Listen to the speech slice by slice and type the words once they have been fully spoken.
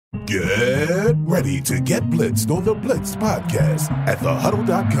Get ready to get blitzed on the Blitzed podcast at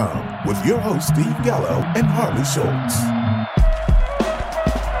thehuddle.com with your hosts Steve Gallo and Harley Schultz.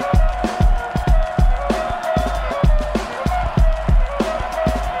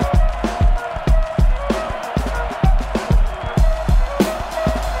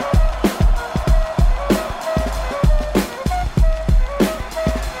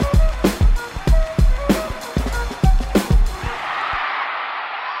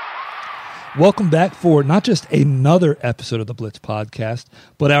 Welcome back for not just another episode of the Blitz podcast,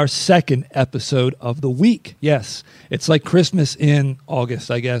 but our second episode of the week. Yes, it's like Christmas in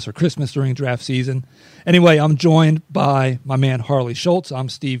August, I guess, or Christmas during draft season. Anyway, I'm joined by my man Harley Schultz. I'm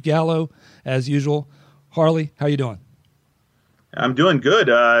Steve Gallo, as usual. Harley, how you doing? I'm doing good.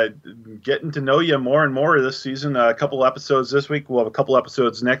 Getting to know you more and more this season. A couple episodes this week. We'll have a couple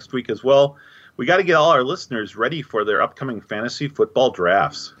episodes next week as well. We got to get all our listeners ready for their upcoming fantasy football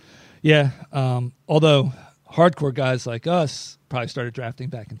drafts. Yeah, although hardcore guys like us probably started drafting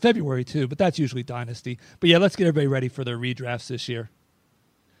back in February too, but that's usually Dynasty. But yeah, let's get everybody ready for their redrafts this year.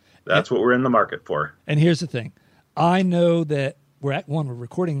 That's what we're in the market for. And here's the thing. I know that we're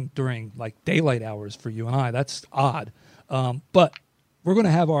recording during like daylight hours for you and I. That's odd. But we're going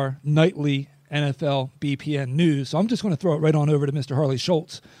to have our nightly NFL B.P.N. news. So I'm just going to throw it right on over to Mr. Harley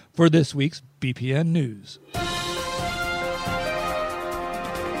Schultz for this week's B.P.N. news.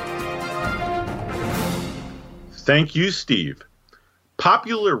 Thank you, Steve.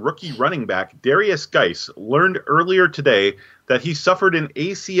 Popular rookie running back Derrius Guice learned earlier today that he suffered an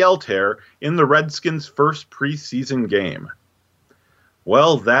ACL tear in the Redskins' first preseason game.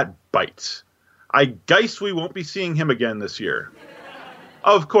 Well, that bites. I guess we won't be seeing him again this year.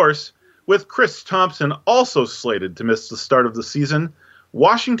 Of course, with Chris Thompson also slated to miss the start of the season,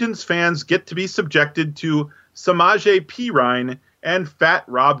 Washington's fans get to be subjected to Samaje Perine and Fat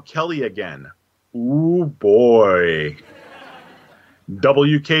Rob Kelly again. Ooh, boy.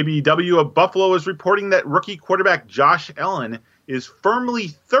 WKBW of Buffalo is reporting that rookie quarterback Josh Allen is firmly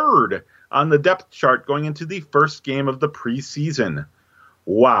third on the depth chart going into the first game of the preseason.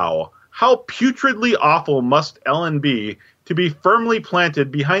 Wow, how putridly awful must Allen be to be firmly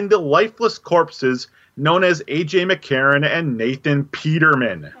planted behind the lifeless corpses known as A.J. McCarron and Nathan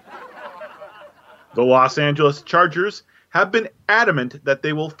Peterman. The Los Angeles Chargers have been adamant that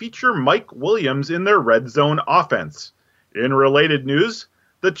they will feature Mike Williams in their red zone offense. In related news,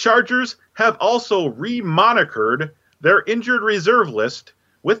 the Chargers have also remonikered their injured reserve list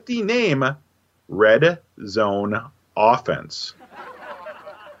with the name Red Zone Offense.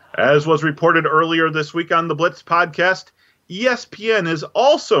 As was reported earlier this week on the Blitz podcast, ESPN is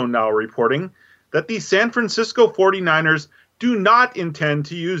also now reporting that the San Francisco 49ers do not intend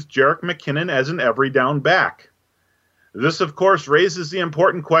to use Jerick McKinnon as an every down back. This, of course, raises the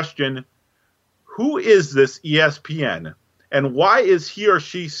important question, who is this ESPN, and why is he or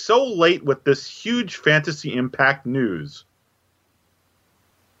she so late with this huge fantasy impact news?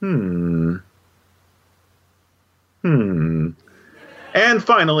 And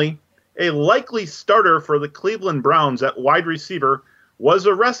finally, a likely starter for the Cleveland Browns at wide receiver was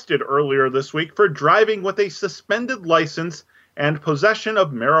arrested earlier this week for driving with a suspended license and possession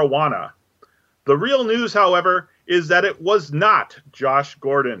of marijuana. The real news, however, is that it was not Josh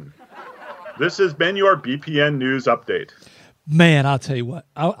Gordon. This has been your B.P.N. News Update. Man, I'll tell you what,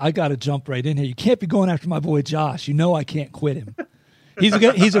 I got to jump right in here. You can't be going after my boy Josh. You know I can't quit him.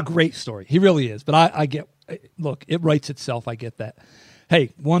 He's a great story. He really is. But I get, look, it writes itself. I get that.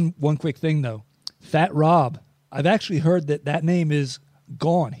 Hey, one quick thing, though. Fat Rob, I've actually heard that name is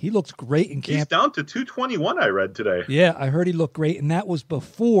gone. He looks great in camp. He's down to 221, I read today. Yeah, I heard he looked great, and that was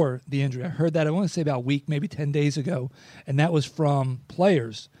before the injury. I heard that, I want to say about a week, maybe 10 days ago, and that was from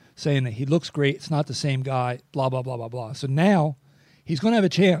players saying that he looks great, it's not the same guy, blah, blah, blah, blah, blah. So now he's going to have a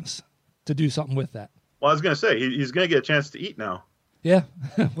chance to do something with that. Well, I was going to say, he's going to get a chance to eat now. Yeah,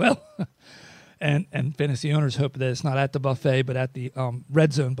 well, and fantasy owners hope that it's not at the buffet, but at the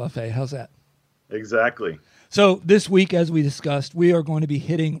Red Zone buffet. How's that? Exactly. So this week, as we discussed, we are going to be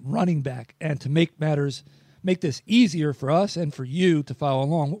hitting running back. And to make this easier for us and for you to follow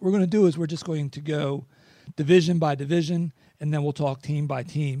along, what we're going to do is we're just going to go division by division, and then we'll talk team by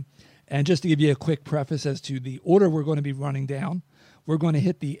team. And just to give you a quick preface as to the order we're going to be running down, we're going to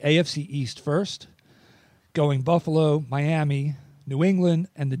hit the AFC East first, going Buffalo, Miami, New England,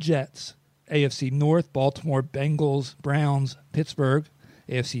 and the Jets. AFC North, Baltimore, Bengals, Browns, Pittsburgh.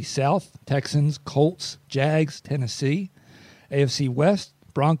 AFC South, Texans, Colts, Jags, Tennessee. AFC West,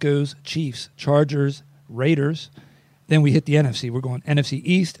 Broncos, Chiefs, Chargers, Raiders. Then we hit the NFC. We're going NFC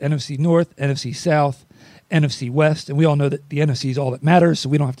East, NFC North, NFC South, NFC West, and we all know that the NFC is all that matters, so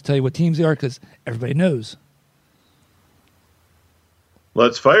we don't have to tell you what teams they are because everybody knows.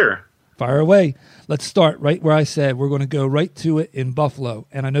 Let's fire. Fire away. Let's start right where I said we're going to go right to it in Buffalo.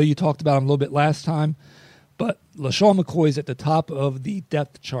 And I know you talked about him a little bit last time, but LaShawn McCoy's at the top of the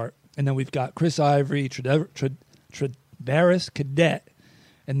depth chart. And then we've got Chris Ivory, Tredaris Cadet,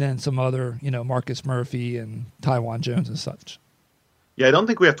 and then some other, Marcus Murphy and Tywan Jones and such. Yeah, I don't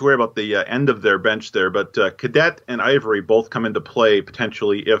think we have to worry about the end of their bench there, but Cadet and Ivory both come into play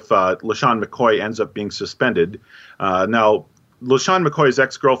potentially if LaShawn McCoy ends up being suspended. Now, LaShawn McCoy's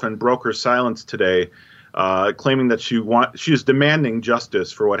ex-girlfriend broke her silence today, claiming that she is demanding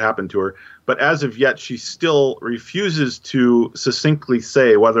justice for what happened to her. But as of yet, she still refuses to succinctly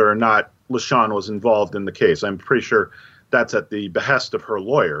say whether or not LaShawn was involved in the case. I'm pretty sure that's at the behest of her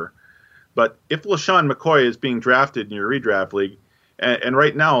lawyer. But if LaShawn McCoy is being drafted in your redraft league, and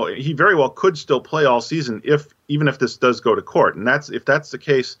right now he very well could still play all season even if this does go to court. And if that's the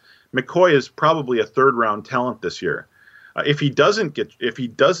case, McCoy is probably a third-round talent this year. If he doesn't get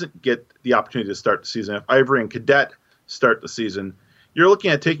the opportunity to start the season, if Ivory and Cadet start the season, you're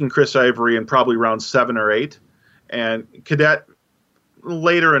looking at taking Chris Ivory in probably round 7 or 8, and Cadet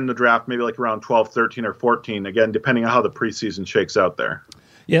later in the draft, maybe like around 12, 13, or 14, again, depending on how the preseason shakes out there.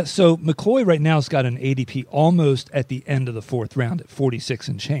 Yeah, so McCoy right now has got an ADP almost at the end of the 4th round at 46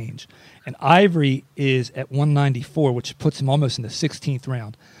 and change, and Ivory is at 194, which puts him almost in the 16th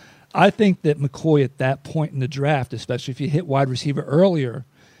round. I think that McCoy at that point in the draft, especially if you hit wide receiver earlier,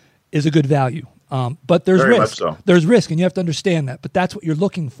 is a good value. But there's Very risk. Much so. There's risk, and you have to understand that. But that's what you're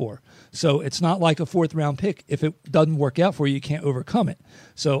looking for. So it's not like a 4th-round pick. If it doesn't work out for you, you can't overcome it.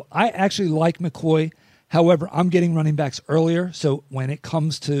 So I actually like McCoy. However, I'm getting running backs earlier. So when it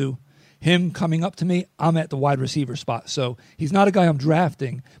comes to him coming up to me, I'm at the wide receiver spot. So he's not a guy I'm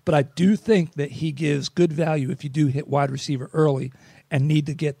drafting, but I do think that he gives good value if you do hit wide receiver early and need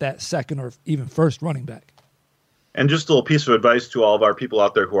to get that second or even first running back. And just a little piece of advice to all of our people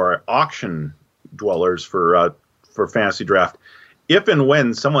out there who are auction dwellers for fantasy draft. If and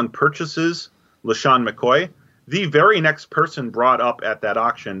when someone purchases LaShawn McCoy, the very next person brought up at that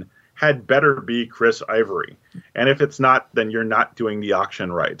auction had better be Chris Ivory. And if it's not, then you're not doing the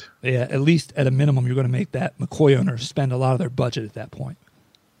auction right. Yeah, at least at a minimum, you're going to make that McCoy owner spend a lot of their budget at that point.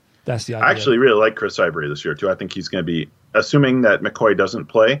 That's the idea. I actually really like Chris Ivory this year, too. I think he's going to be, assuming that McCoy doesn't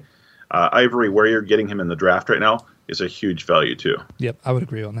play, Ivory, where you're getting him in the draft right now, is a huge value, too. Yep, I would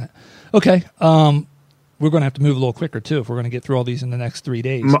agree on that. Okay, we're going to have to move a little quicker, too, if we're going to get through all these in the next 3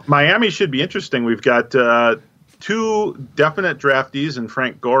 days. Miami should be interesting. We've got 2 definite draftees in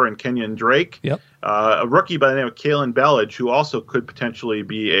Frank Gore and Kenyon Drake. Yep. A rookie by the name of Kalen Ballage, who also could potentially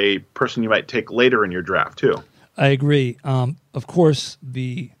be a person you might take later in your draft, too. I agree. Of course,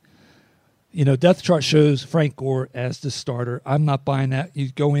 the depth chart shows Frank Gore as the starter. I'm not buying that.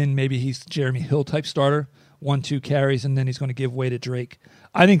 You go in, maybe he's Jeremy Hill type starter, 1-2 carries, and then he's going to give way to Drake.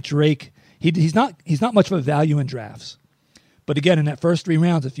 I think Drake, he's not much of a value in drafts. But again, in that first 3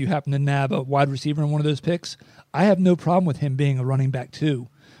 rounds, if you happen to nab a wide receiver in one of those picks, I have no problem with him being a running back too,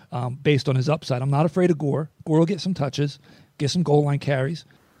 based on his upside. I'm not afraid of Gore. Gore will get some touches, get some goal line carries.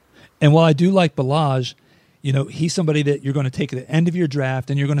 And while I do like Ballage, he's somebody that you're going to take at the end of your draft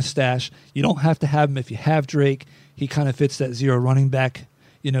and you're going to stash. You don't have to have him if you have Drake. He kind of fits that zero running back,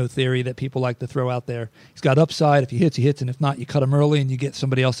 theory that people like to throw out there. He's got upside. If he hits, he hits. And if not, you cut him early and you get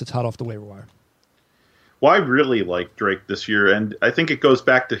somebody else that's hot off the waiver wire. Well, I really like Drake this year, and I think it goes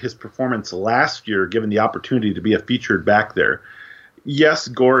back to his performance last year, given the opportunity to be a featured back there. Yes,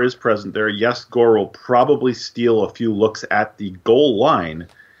 Gore is present there. Yes, Gore will probably steal a few looks at the goal line,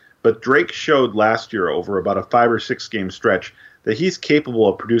 but Drake showed last year over about a 5 or 6 game stretch that he's capable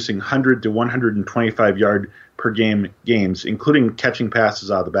of producing 100 to 125 yard per game games, including catching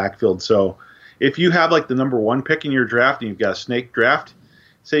passes out of the backfield. So if you have like the number 1 pick in your draft and you've got a snake draft,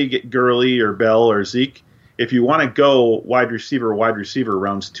 say you get Gurley or Bell or Zeke, if you want to go wide receiver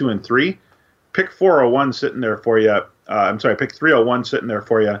rounds 2 and 3, pick 401 sitting there for you. Pick 301 sitting there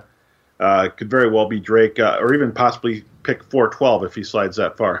for you. Could very well be Drake, or even possibly pick 412 if he slides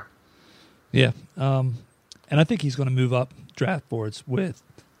that far. Yeah, and I think he's going to move up draft boards with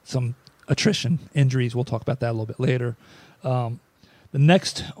some attrition, injuries. We'll talk about that a little bit later. The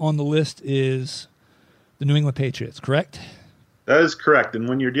next on the list is the New England Patriots, correct? That is correct. And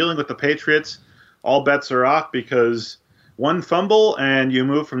when you're dealing with the Patriots, all bets are off because one fumble and you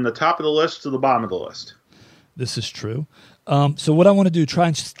move from the top of the list to the bottom of the list. This is true. So what I want to do, try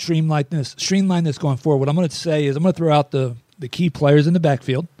and streamline this going forward. What I'm going to say is I'm going to throw out the key players in the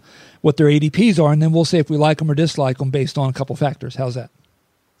backfield, what their ADPs are, and then we'll say if we like them or dislike them based on a couple factors. How's that?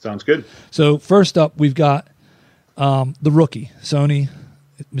 Sounds good. So first up, we've got the rookie, Sony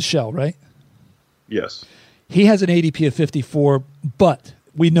Michel, right? Yes. He has an ADP of 54, but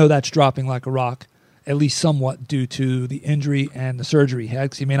we know that's dropping like a rock, at least somewhat due to the injury and the surgery he had,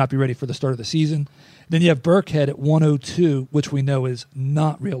 because he may not be ready for the start of the season. Then you have Burkhead at 102, which we know is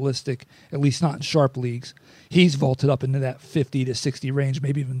not realistic, at least not in sharp leagues. He's vaulted up into that 50 to 60 range,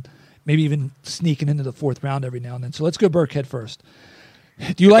 maybe even sneaking into the fourth round every now and then. So let's go Burkhead first.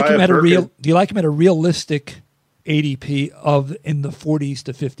 Do you like him at a realistic ADP of in the 40s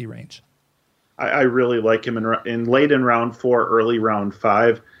to 50 range? I really like him in late in round 4, early round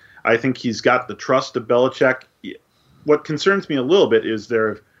 5. I think he's got the trust of Belichick. What concerns me a little bit is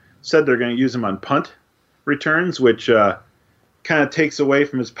they've said they're going to use him on punt returns, which kind of takes away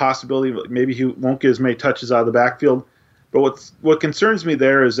from his possibility. Maybe he won't get as many touches out of the backfield. But what concerns me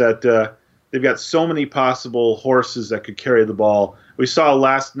there is that they've got so many possible horses that could carry the ball. We saw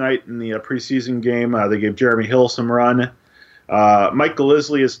last night in the preseason game, they gave Jeremy Hill some run. Mike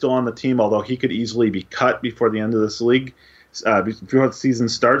Gillislee is still on the team, although he could easily be cut before the end of this league, before the season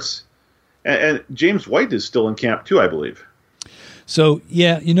starts. And James White is still in camp too, I believe. So,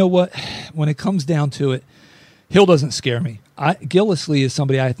 yeah, you know what? When it comes down to it, Hill doesn't scare me. Gillislee is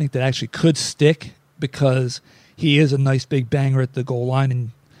somebody I think that actually could stick because he is a nice big banger at the goal line,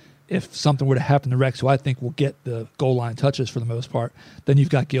 and if something were to happen to Rex, who I think will get the goal line touches for the most part, then you've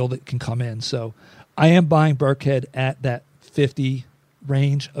got Gill that can come in. So I am buying Burkhead at that 50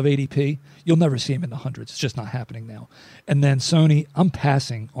 range of ADP. You'll never see him in the hundreds. It's just not happening now. And then Sony, I'm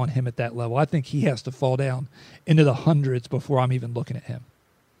passing on him at that level. I think he has to fall down into the hundreds before I'm even looking at him.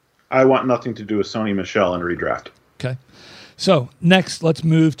 I want nothing to do with Sony Michel in redraft. Okay. So next, let's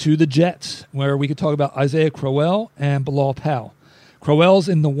move to the Jets, where we could talk about Isaiah Crowell and Bilal Powell. Crowell's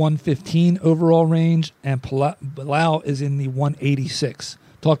in the 115 overall range, and Bilal is in the 186.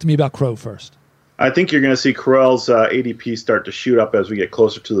 Talk to me about Crow first. I think you're going to see Crowell's ADP start to shoot up as we get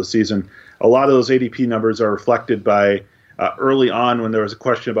closer to the season. A lot of those ADP numbers are reflected by early on when there was a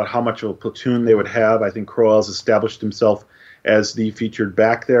question about how much of a platoon they would have. I think Crowell's established himself as the featured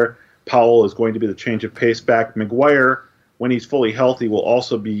back there. Powell is going to be the change of pace back. McGuire, when he's fully healthy, will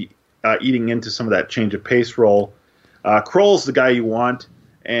also be eating into some of that change of pace role. Crowell's the guy you want,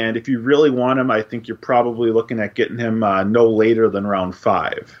 and if you really want him, I think you're probably looking at getting him no later than round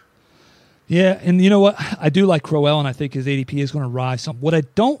 5. Yeah, and you know what? I do like Crowell, and I think his ADP is going to rise some. What I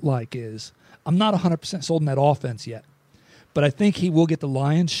don't like is I'm not 100% sold on that offense yet, but I think he will get the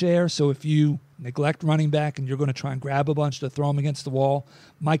lion's share. So if you neglect running back and you're going to try and grab a bunch to throw him against the wall,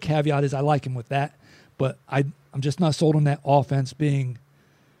 my caveat is I like him with that, but I'm just not sold on that offense being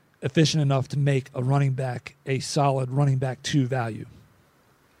efficient enough to make a running back a solid running back 2 value.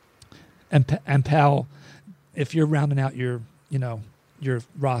 And Powell, if you're rounding out your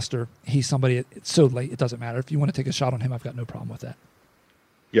roster, he's somebody, it's so late, it doesn't matter. If you want to take a shot on him, I've got no problem with that.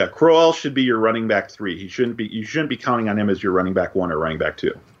 Yeah, Crowell should be your running back 3. You shouldn't be counting on him as your running back 1 or running back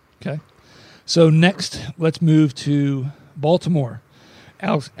 2. Okay. So next, let's move to Baltimore.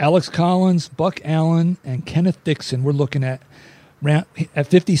 Alex Collins, Buck Allen, and Kenneth Dixon. We're looking at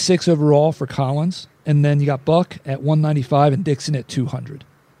 56 overall for Collins, and then you got Buck at 195 and Dixon at 200.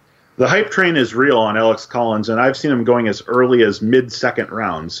 The hype train is real on Alex Collins, and I've seen him going as early as mid-second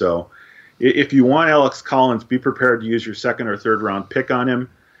round. So if you want Alex Collins, be prepared to use your second or third round pick on him.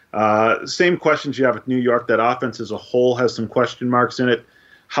 Same questions you have with New York. That offense as a whole has some question marks in it.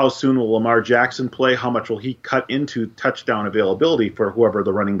 How soon will Lamar Jackson play? How much will he cut into touchdown availability for whoever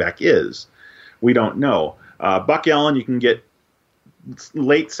the running back is? We don't know. Buck Allen, you can get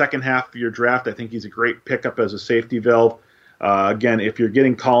late second half of your draft. I think he's a great pickup as a safety valve. Again, if you're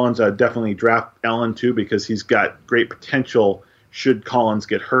getting Collins, I'd definitely draft Allen too because he's got great potential should Collins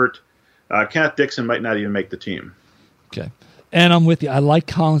get hurt. Kenneth Dixon might not even make the team. Okay. And I'm with you. I like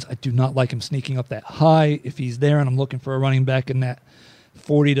Collins. I do not like him sneaking up that high. If he's there and I'm looking for a running back in that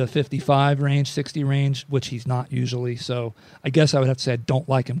 40 to 55 range, 60 range, which he's not usually. So I guess I would have to say I don't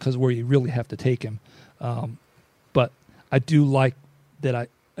like him because where you really have to take him. But I do like that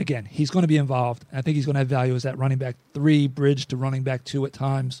again, he's going to be involved. I think he's going to have value as that running back 3, bridge to running back 2 at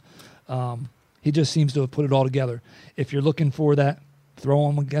times. He just seems to have put it all together. If you're looking for that, throw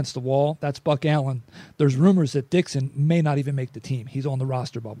him against the wall, that's Buck Allen. There's rumors that Dixon may not even make the team. He's on the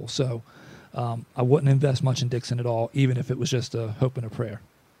roster bubble. So I wouldn't invest much in Dixon at all, even if it was just a hope and a prayer.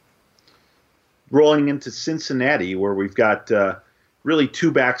 Rolling into Cincinnati, where we've got really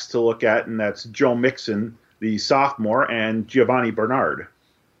 2 backs to look at, and that's Joe Mixon, the sophomore, and Giovanni Bernard.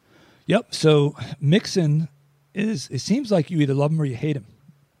 Yep. So Mixon it seems like you either love him or you hate him.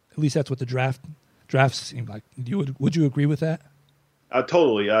 At least that's what the drafts seem like. Would you agree with that?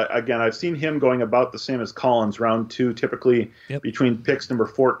 Totally. Again, I've seen him going about the same as Collins, round 2, typically between picks number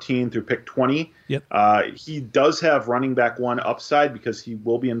 14 through pick 20. Yep. He does have running back 1 upside because he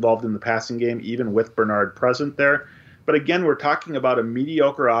will be involved in the passing game, even with Bernard present there. But again, we're talking about a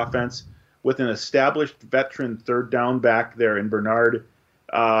mediocre offense with an established veteran third down back there in Bernard.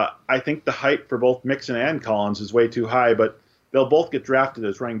 I think the hype for both Mixon and Collins is way too high, but they'll both get drafted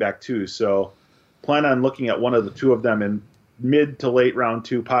as running back 2. So plan on looking at one of the two of them in mid to late round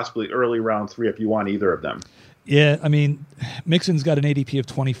 2, possibly early round 3 if you want either of them. Yeah, I mean, Mixon's got an ADP of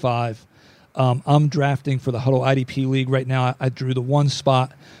 25. I'm drafting for the Huddle IDP League right now. I drew the 1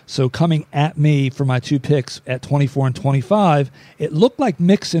 spot. So coming at me for my 2 picks at 24 and 25, it looked like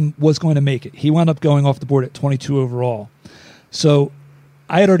Mixon was going to make it. He wound up going off the board at 22 overall. So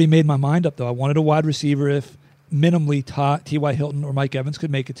I had already made my mind up, though. I wanted a wide receiver if minimally T.Y. Hilton or Mike Evans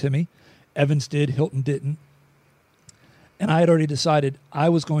could make it to me. Evans did, Hilton didn't. And I had already decided I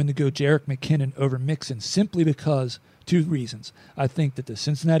was going to go Jerick McKinnon over Mixon simply because 2 reasons. I think that the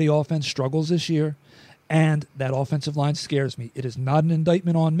Cincinnati offense struggles this year, and that offensive line scares me. It is not an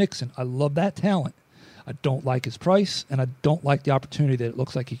indictment on Mixon. I love that talent. I don't like his price, and I don't like the opportunity that it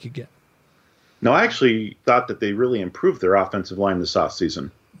looks like he could get. No, I actually thought that they really improved their offensive line this offseason.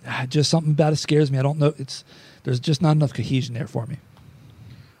 Just something about it scares me. I don't know. There's just not enough cohesion there for me.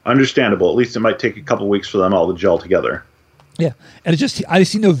 Understandable. At least it might take a couple weeks for them all to gel together. Yeah, and I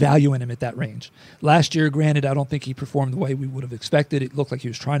see no value in him at that range. Last year, granted, I don't think he performed the way we would have expected. It looked like he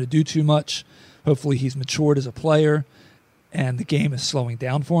was trying to do too much. Hopefully he's matured as a player, and the game is slowing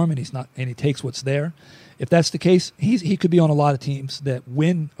down for him, and he takes what's there. If that's the case, he could be on a lot of teams that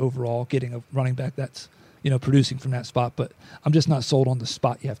win overall, getting a running back that's producing from that spot. But I'm just not sold on the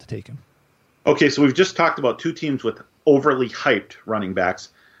spot you have to take him. Okay, so we've just talked about 2 teams with overly hyped running backs.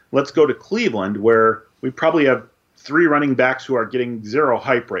 Let's go to Cleveland, where we probably have 3 running backs who are getting 0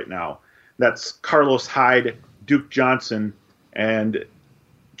 hype right now. That's Carlos Hyde, Duke Johnson, and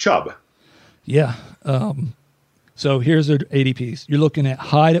Chubb. Yeah. So here's their ADPs. You're looking at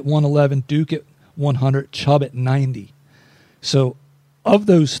Hyde at 111, Duke at 100, Chubb at 90. So of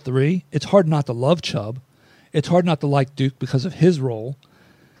those 3, it's hard not to love Chubb. It's hard not to like Duke because of his role.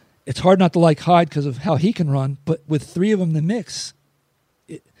 It's hard not to like Hyde because of how he can run. But with 3 of them in the mix,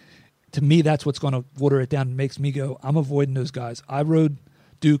 to me, that's what's going to water it down and makes me go, I'm avoiding those guys. I rode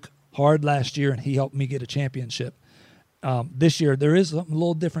Duke hard last year, and he helped me get a championship. This year, there is something a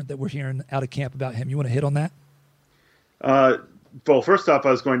little different that we're hearing out of camp about him. You want to hit on that? Well, first off,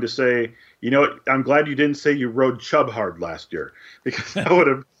 I was going to say, I'm glad you didn't say you rode Chubb hard last year, because that would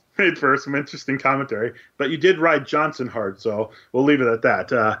have made for some interesting commentary. But you did ride Johnson hard, so we'll leave it at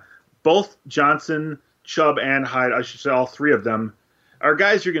that. Both Johnson, Chubb, and Hyde, I should say all 3 of them, are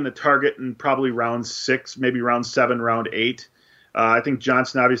guys you're going to target in probably round 6, maybe round 7, round 8. I think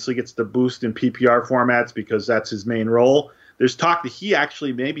Johnson obviously gets the boost in PPR formats because that's his main role. There's talk that he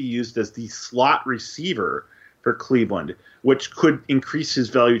actually may be used as the slot receiver for Cleveland, which could increase his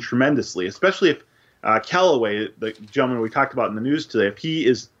value tremendously, especially if Callaway, the gentleman we talked about in the news today, if he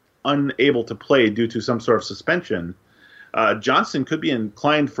is unable to play due to some sort of suspension, Johnson could be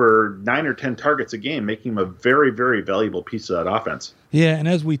inclined for 9 or 10 targets a game, making him a very, very valuable piece of that offense. Yeah, and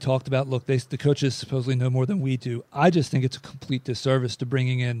as we talked about, look, the coaches supposedly know more than we do. I just think it's a complete disservice to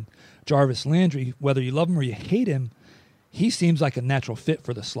bringing in Jarvis Landry. Whether you love him or you hate him, he seems like a natural fit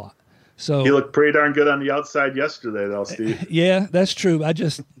for the slot. So he looked pretty darn good on the outside yesterday, though, Steve. Yeah, that's true. I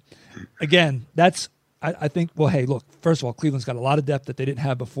think, well, hey, look, first of all, Cleveland's got a lot of depth that they didn't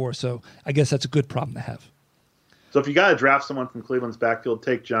have before, so I guess that's a good problem to have. So if you got to draft someone from Cleveland's backfield,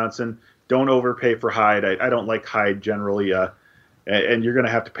 take Johnson. Don't overpay for Hyde. I don't like Hyde generally, and you're going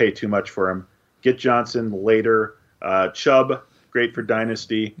to have to pay too much for him. Get Johnson later. Chubb, great for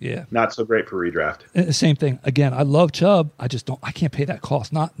Dynasty. Yeah. Not so great for redraft. Same thing. Again, I love Chubb. I can't pay that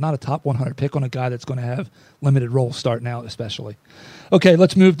cost. Not a top 100 pick on a guy that's going to have limited roles starting out, especially. Okay,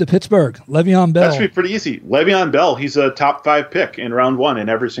 let's move to Pittsburgh. Le'Veon Bell. That should be pretty easy. Le'Veon Bell, he's a top 5 pick in round 1 in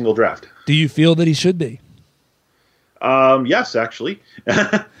every single draft. Do you feel that he should be? Yes, actually.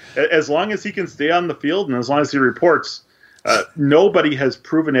 As long as he can stay on the field and as long as he reports, nobody has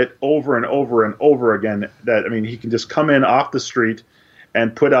proven it over and over and over again that, he can just come in off the street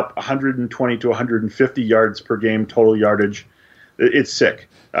and put up 120 to 150 yards per game total yardage. It's sick.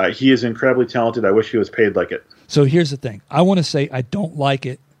 He is incredibly talented. I wish he was paid like it. So here's the thing. I want to say I don't like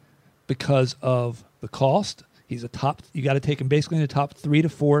it because of the cost. He's you got to take him basically in the top 3 to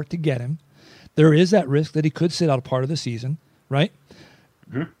 4 to get him. There is that risk that he could sit out a part of the season, right?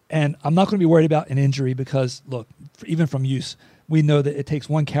 Mm-hmm. And I'm not going to be worried about an injury because, look, even from use, we know that it takes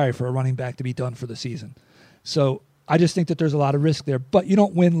 1 carry for a running back to be done for the season. So I just think that there's a lot of risk there. But you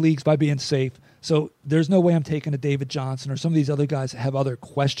don't win leagues by being safe. So there's no way I'm taking a David Johnson or some of these other guys that have other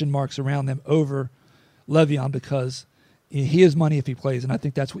question marks around them over Le'Veon, because he is money if he plays, and I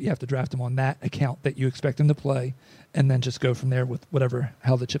think that's what you have to draft him on, that account that you expect him to play, and then just go from there with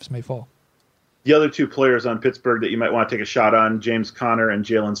how the chips may fall. The other two players on Pittsburgh that you might want to take a shot on, James Conner and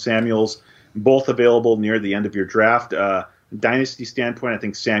Jalen Samuels, both available near the end of your draft. Dynasty standpoint, I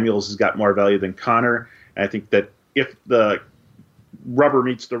think Samuels has got more value than Conner. And I think that if the rubber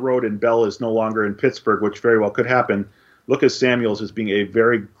meets the road and Bell is no longer in Pittsburgh, which very well could happen, look at Samuels as being a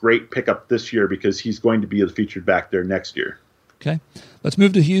very great pickup this year because he's going to be the featured back there next year. Okay. Let's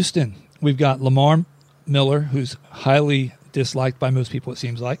move to Houston. We've got Lamar Miller, who's highly disliked by most people, it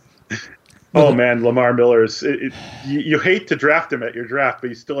seems like. Oh, man, Lamar Miller is you hate to draft him at your draft, but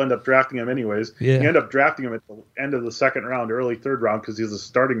you still end up drafting him anyways. Yeah. You end up drafting him at the end of the second round, early third round, because he's a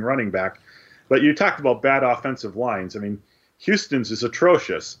starting running back. But you talked about bad offensive lines. I mean, Houston's is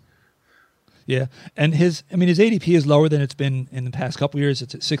atrocious. Yeah, and his ADP is lower than it's been in the past couple years.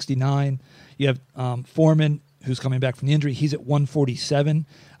 It's at 69. You have Foreman, who's coming back from the injury. He's at 147.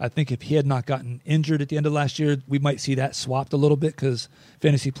 I think if he had not gotten injured at the end of last year, we might see that swapped a little bit because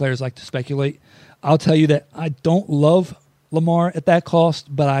fantasy players like to speculate. I'll tell you that I don't love Lamar at that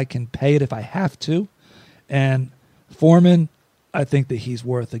cost, but I can pay it if I have to. And Foreman, I think that he's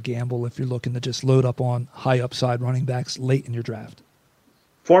worth a gamble if you're looking to just load up on high upside running backs late in your draft.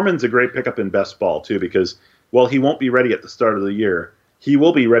 Foreman's a great pickup in best ball, too, because, well, he won't be ready at the start of the year. He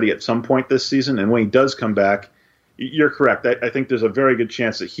will be ready at some point this season, and when he does come back, you're correct. I think there's a very good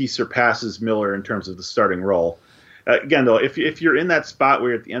chance that he surpasses Miller in terms of the starting role. Again, though, if you're in that spot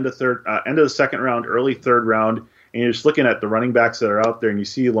where you're at the end of the second round, early third round, and you're just looking at the running backs that are out there, and you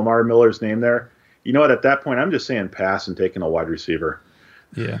see Lamar Miller's name there, you know what? At that point, I'm just saying pass and taking a wide receiver.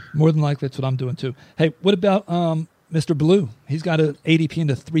 Yeah, more than likely that's what I'm doing too. Hey, what about Mr. Blue? He's got an ADP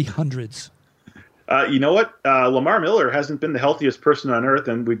into 300s. You know what? Lamar Miller hasn't been the healthiest person on earth,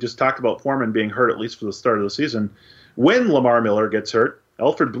 and we just talked about Foreman being hurt at least for the start of the season. When Lamar Miller gets hurt,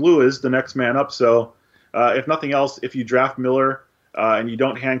 Alfred Blue is the next man up. So if nothing else, if you draft Miller and you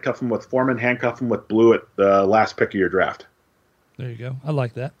don't handcuff him with Foreman, handcuff him with Blue at the last pick of your draft. There you go. I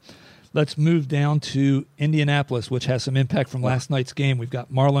like that. Let's move down to Indianapolis, which has some impact from last night's game. We've got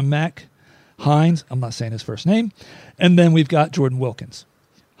Marlon Mack, Hines, I'm not saying his first name, and then we've got Jordan Wilkins.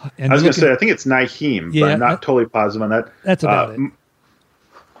 And I was going to say, I think it's Naheem, but I'm not totally positive on that. That's about it.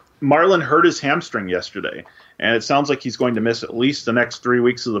 Marlon hurt his hamstring yesterday, and it sounds like he's going to miss at least the next 3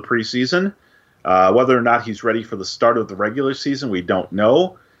 weeks of the preseason. Whether or not he's ready for the start of the regular season, we don't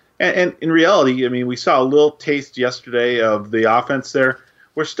know. And in reality, I mean, we saw a little taste yesterday of the offense there.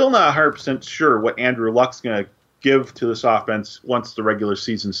 We're still not 100% sure what Andrew Luck's going to give to this offense once the regular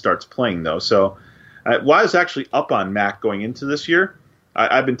season starts playing, though. So I was actually up on Mack going into this year.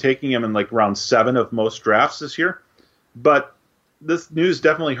 I've been taking him in like round 7 of most drafts this year. But this news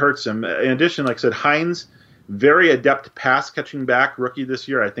definitely hurts him. In addition, like I said, Hines, very adept pass-catching back, rookie this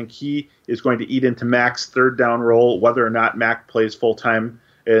year. I think he is going to eat into Mack's third down role, whether or not Mack plays full-time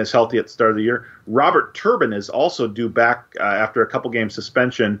and is healthy at the start of the year. Robert Turbin is also due back after a couple-game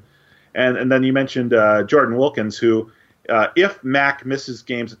suspension. And then you mentioned Jordan Wilkins, who, if Mack misses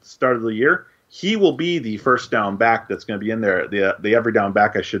games at the start of the year, he will be the first down back that's going to be in there, the every down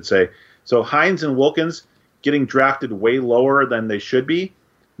back, I should say. So Hines and Wilkins getting drafted way lower than they should be.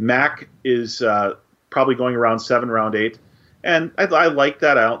 Mack is probably going around 7, round 8. And I like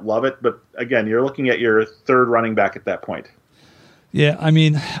that. I don't love it. But, again, you're looking at your third running back at that point. Yeah, I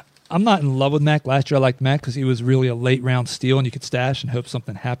mean, I'm not in love with Mack. Last year I liked Mack because he was really a late-round steal and you could stash and hope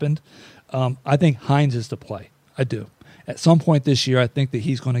something happened. I think Hines is the play. I do. At some point this year, I think that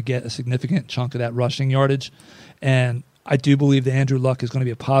he's going to get a significant chunk of that rushing yardage. And I do believe that Andrew Luck is going to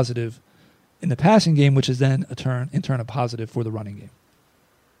be a positive in the passing game, which is then in turn a positive for the running game.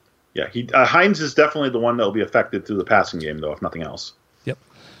 Yeah, Hines is definitely the one that will be affected through the passing game, though, if nothing else. Yep.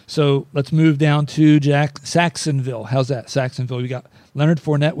 So let's move down to Saxonville. How's that? Saxonville. We got Leonard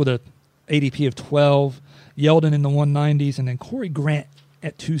Fournette with a ADP of 12, Yeldon in the 190s, and then Corey Grant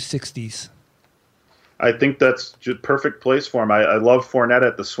at 260s. I think that's just perfect place for him. I love Fournette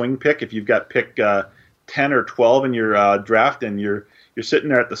at the swing pick. If you've got pick 10 or 12 in your draft and you're sitting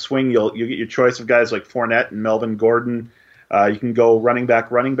there at the swing, you'll get your choice of guys like Fournette and Melvin Gordon. You can go running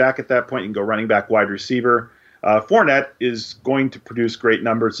back at that point. You can go running back, wide receiver. Fournette is going to produce great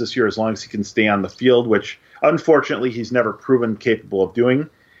numbers this year as long as he can stay on the field, which unfortunately he's never proven capable of doing.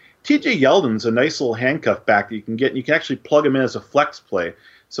 TJ Yeldon's a nice little handcuff back that you can get, and you can actually plug him in as a flex play.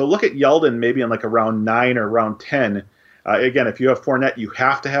 So look at Yeldon maybe in like a round 9 or round 10. Again, if you have Fournette, you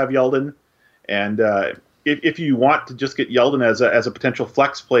have to have Yeldon. And if you want to just get Yeldon as a potential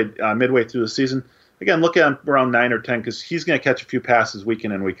flex play midway through the season, again, look at him around 9 or 10 because he's going to catch a few passes week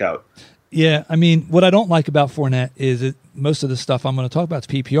in and week out. Yeah, I mean, what I don't like about Fournette is most of the stuff I'm going to talk about is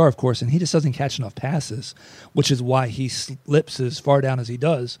PPR, of course, and he just doesn't catch enough passes, which is why he slips as far down as he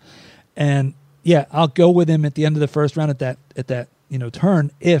does. And yeah, I'll go with him at the end of the first round at that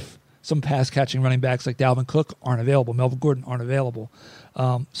turn if some pass-catching running backs like Dalvin Cook aren't available, Melvin Gordon aren't available.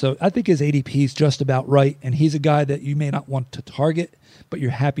 So I think his ADP is just about right, and he's a guy that you may not want to target, but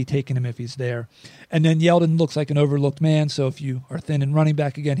you're happy taking him if he's there. And then Yeldon looks like an overlooked man, so if you are thin in running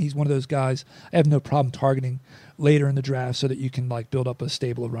back, again, he's one of those guys I have no problem targeting later in the draft so that you can build up a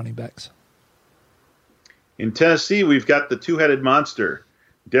stable of running backs. In Tennessee, we've got the two-headed monster,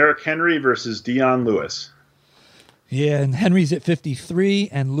 Derrick Henry versus Dion Lewis. Yeah, and Henry's at 53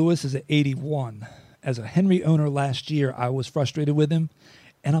 and Lewis is at 81. As a Henry owner last year, I was frustrated with him,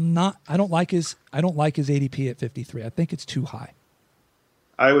 and I don't like his ADP at 53. I think it's too high.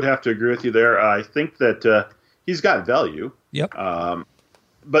 I would have to agree with you there. I think that he's got value. Yep.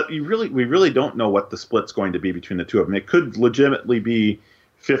 But we really don't know what the split's going to be between the two of them. It could legitimately be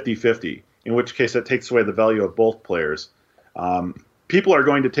 50-50, in which case that takes away the value of both players. People are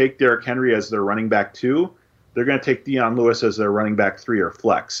going to take Derrick Henry as their running back 2. They're going to take Dion Lewis as their running back 3 or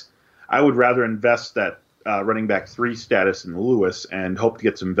flex. I would rather invest that running back 3 status in Lewis and hope to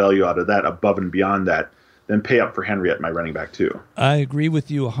get some value out of that above and beyond that than pay up for Henry at my running back 2. I agree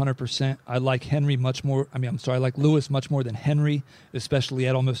with you 100%. I like Henry much more. I like Lewis much more than Henry, especially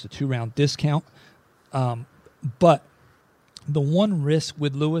at almost a 2-round discount. But the one risk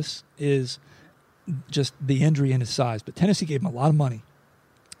with Lewis is just the injury and his size. But Tennessee gave him a lot of money,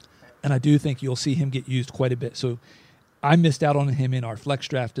 and I do think you'll see him get used quite a bit. So I missed out on him in our flex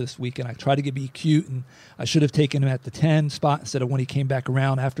draft this week, and I tried to be cute, and I should have taken him at the 10 spot instead of when he came back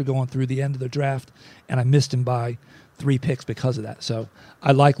around after going through the end of the draft, and I missed him by 3 picks because of that. So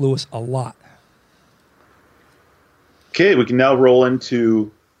I like Lewis a lot. Okay, we can now roll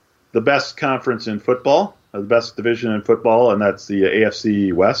into the best conference in football, the best division in football, and that's the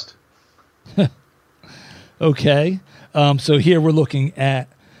AFC West. Okay, so here we're looking at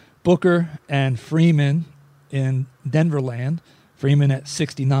Booker and Freeman in Denver land. Freeman at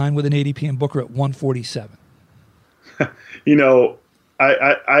 69 with an ADP and Booker at 147.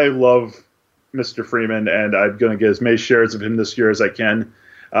 I love Mr. Freeman, and I'm going to get as many shares of him this year as I can.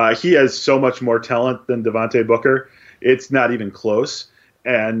 He has so much more talent than Devontae Booker. It's not even close.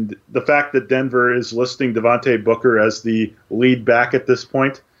 And the fact that Denver is listing Devontae Booker as the lead back at this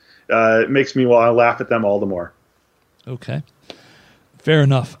point, it makes me want to laugh at them all the more. Okay. Fair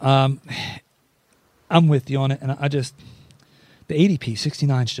enough. I'm with you on it, and the ADP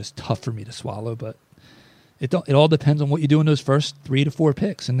 69 is just tough for me to swallow, but it all depends on what you do in those first 3 to 4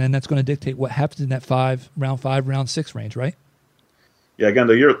 picks, and then that's going to dictate what happens in that round 5, round 6 range, right? Yeah, again,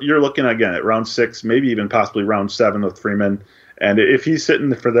 though, you're looking again at round 6, maybe even possibly round 7 with Freeman, and if he's sitting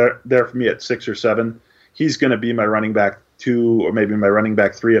there for me at 6 or 7, he's going to be my running back 2 or maybe my running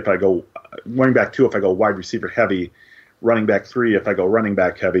back 3 if I go running back 2 if I go wide receiver heavy, running back 3 if I go running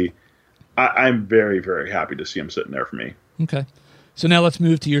back heavy. I'm very, very happy to see him sitting there for me. Okay. So now let's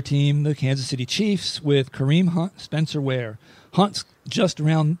move to your team, the Kansas City Chiefs, with Kareem Hunt, Spencer Ware. Hunt's just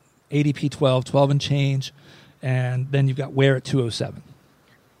around ADP 12 and change, and then you've got Ware at 207.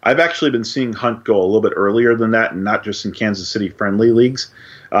 I've actually been seeing Hunt go a little bit earlier than that, and not just in Kansas City-friendly leagues.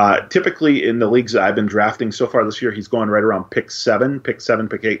 Typically, in the leagues that I've been drafting so far this year, he's going right around pick 7, pick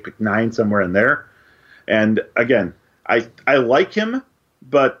 8, pick 9, somewhere in there. And again, I like him,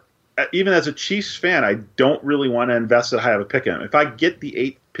 but even as a Chiefs fan, I don't really want to invest that high of a pick in him. If I get the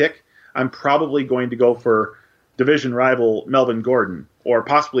 8th pick, I'm probably going to go for division rival Melvin Gordon or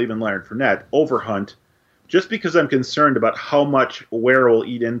possibly even Leonard Fournette over Hunt, just because I'm concerned about how much Ware will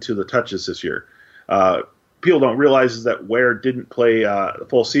eat into the touches this year. People don't realize is that Ware didn't play the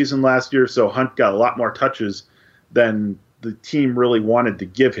full season last year, so Hunt got a lot more touches than the team really wanted to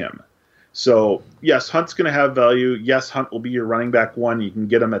give him. So, yes, Hunt's going to have value. Yes, Hunt will be your running back 1. You can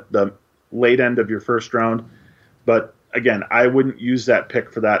get him at the late end of your first round. But, again, I wouldn't use that pick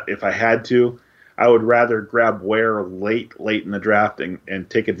for that if I had to. I would rather grab Ware late in the draft and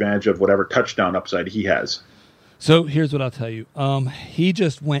take advantage of whatever touchdown upside he has. So here's what I'll tell you. He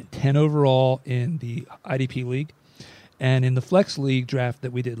just went 10 overall in the IDP league. And in the Flex League draft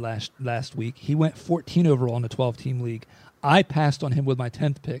that we did last week, he went 14 overall in the 12-team league. I passed on him with my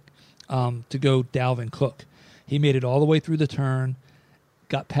 10th pick to go Dalvin Cook. He made it all the way through the turn,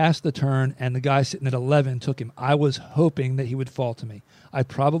 got past the turn, and the guy sitting at 11 took him. I was hoping that he would fall to me. I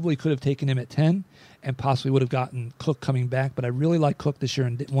probably could have taken him at 10 and possibly would have gotten Cook coming back, but I really like Cook this year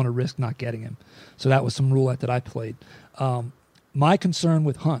and didn't want to risk not getting him. So that was some roulette that I played. My concern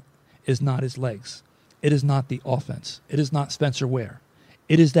with Hunt is not his legs. It is not the offense. It is not Spencer Ware.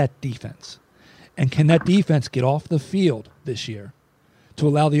 It is that defense. And can that defense get off the field this year to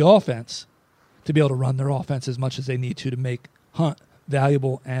allow the offense to be able to run their offense as much as they need to make Hunt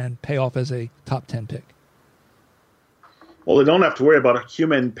valuable and pay off as a top 10 pick? Well, they don't have to worry about a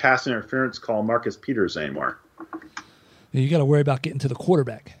human pass interference call Marcus Peters anymore. You got to worry about getting to the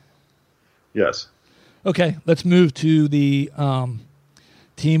quarterback. Yes. Okay, let's move to the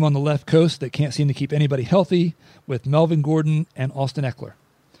team on the left coast that can't seem to keep anybody healthy with Melvin Gordon and Austin Eckler.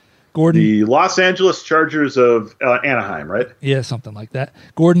 Gordon, the Los Angeles Chargers of Anaheim, right? Yeah, something like that.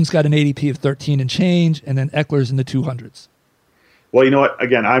 Gordon's got an ADP of 13 and change, and then Eckler's in the 200s. Well, you know what?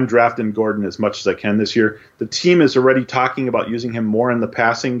 Again, I'm drafting Gordon as much as I can this year. The team is already talking about using him more in the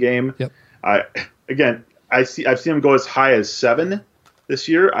passing game. Yep. I've seen him go as high as 7 this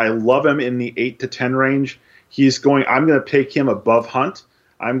year. I love him in the 8 to 10 range. I'm going to take him above Hunt.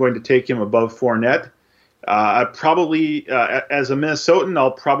 I'm going to take him above Fournette. I probably, as a Minnesotan,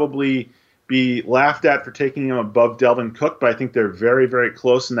 I'll probably be laughed at for taking him above Delvin Cook, but I think they're very, very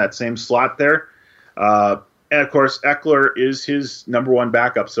close in that same slot there. And, of course, Eckler is his number one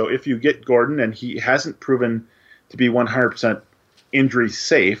backup. So if you get Gordon, and he hasn't proven to be 100% injury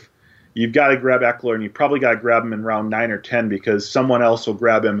safe, you've got to grab Eckler, and you probably got to grab him in round 9 or 10 because someone else will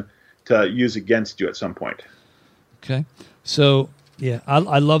grab him to use against you at some point. Okay. So, yeah,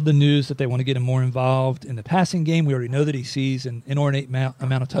 I love the news that they want to get him more involved in the passing game. We already know that he sees an inordinate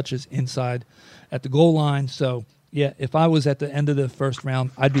amount of touches inside at the goal line. So, yeah, if I was at the end of the first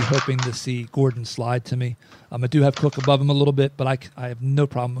round, I'd be hoping to see Gordon slide to me. I do have Cook above him a little bit, but I have no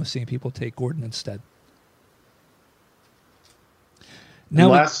problem with seeing people take Gordon instead. Now,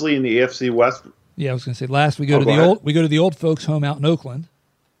 and lastly, in the AFC West. Yeah, I was going to say last we go to the old folks' home out in Oakland.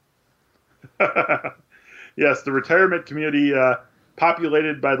 Yes, the retirement community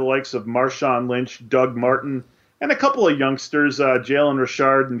populated by the likes of Marshawn Lynch, Doug Martin, and a couple of youngsters, Jalen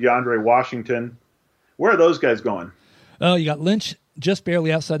Richard and DeAndre Washington. Where are those guys going? Oh, you got Lynch just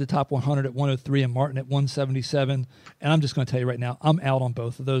barely outside the top 100 at 103 and Martin at 177. And I'm just going to tell you right now, I'm out on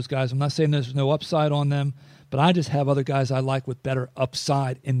both of those guys. I'm not saying there's no upside on them, but I just have other guys I like with better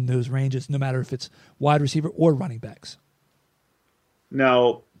upside in those ranges, no matter if it's wide receiver or running backs.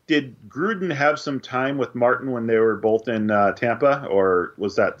 Now, did Gruden have some time with Martin when they were both in Tampa, or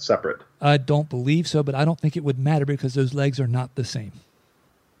was that separate? I don't believe so, but I don't think it would matter because those legs are not the same.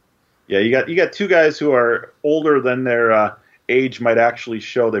 Yeah, you got two guys who are older than their age might actually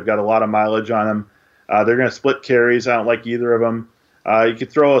show. They've got a lot of mileage on them. They're going to split carries. I don't like either of them. You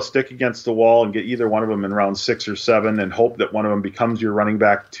could throw a stick against the wall and get either one of them in round 6 or 7 and hope that one of them becomes your running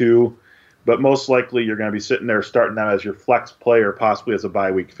back 2. But most likely you're going to be sitting there starting them as your flex play or possibly as a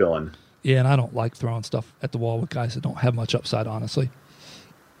bye week fill-in. Yeah, and I don't like throwing stuff at the wall with guys that don't have much upside, honestly.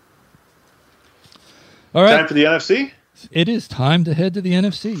 All right. Time for the NFC? It is time to head to the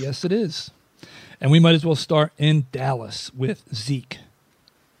NFC. Yes, it is. And we might as well start in Dallas with Zeke.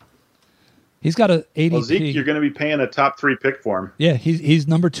 He's got a ADP. Well, Zeke, you're going to be paying a top 3 pick for him. Yeah, he's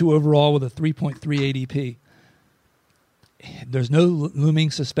number 2 overall with a 3.3 ADP. There's no looming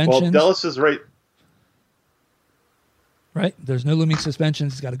suspensions. Well, Dallas is right. Right? There's no looming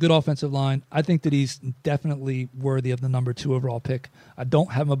suspensions. He's got a good offensive line. I think that he's definitely worthy of the number 2 overall pick. I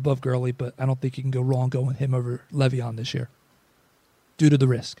don't have him above Gurley, but I don't think you can go wrong going with him over Le'Veon this year due to the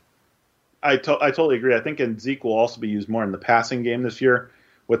risk. I totally agree. I think Zeke will also be used more in the passing game this year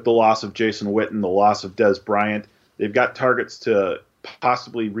with the loss of Jason Witten, the loss of Des Bryant. They've got targets to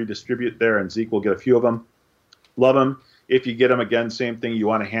possibly redistribute there, and Zeke will get a few of them. Love him. If you get him, again, same thing. You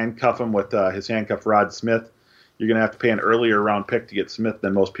want to handcuff him with his handcuff Rod Smith. You're going to have to pay an earlier round pick to get Smith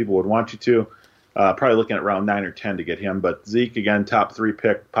than most people would want you to. Probably looking at round 9 or 10 to get him. But Zeke, again, top 3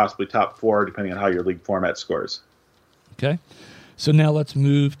 pick, possibly top 4, depending on how your league format scores. Okay. So now let's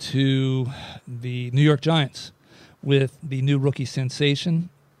move to the New York Giants with the new rookie sensation,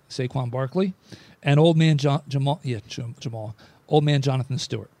 Saquon Barkley, and old man Jamal. Old man Jonathan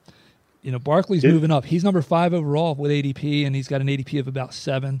Stewart. You know, Barkley's moving up. He's number 5 overall with ADP, and he's got an ADP of about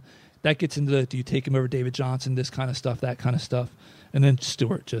 7. That gets into do you take him over David Johnson, this kind of stuff, that kind of stuff. And then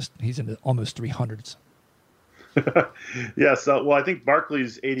Stewart, he's into almost 300s. Yes, well, I think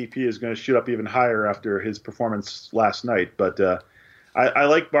Barkley's ADP is going to shoot up even higher after his performance last night. But I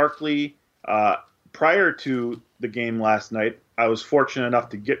like Barkley. Prior to the game last night, I was fortunate enough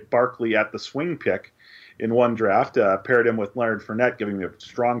to get Barkley at the swing pick in one draft, paired him with Leonard Fournette, giving me a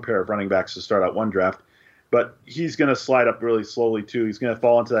strong pair of running backs to start out one draft. But he's going to slide up really slowly, too. He's going to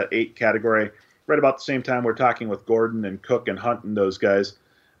fall into that 8 category right about the same time we're talking with Gordon and Cook and Hunt and those guys.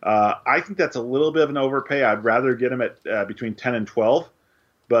 I think that's a little bit of an overpay. I'd rather get him at between 10 and 12.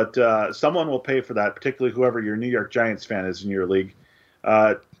 But someone will pay for that, particularly whoever your New York Giants fan is in your league.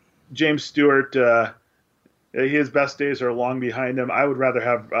 James Stewart, his best days are long behind him. I would rather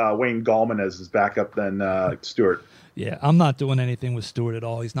have Wayne Gallman as his backup than Stewart. Yeah, I'm not doing anything with Stewart at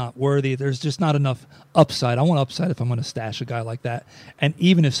all. He's not worthy. There's just not enough upside. I want upside if I'm going to stash a guy like that. And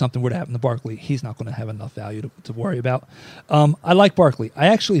even if something were to happen to Barkley, he's not going to have enough value to worry about. I like Barkley. I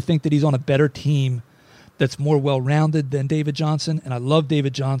actually think that he's on a better team that's more well-rounded than David Johnson, and I love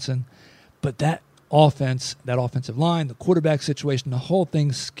David Johnson. But that offense, that offensive line, the quarterback situation, the whole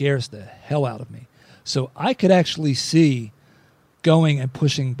thing scares the hell out of me. So I could actually see going and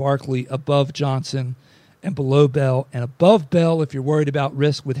pushing Barkley above Johnson and below Bell, and above Bell if you're worried about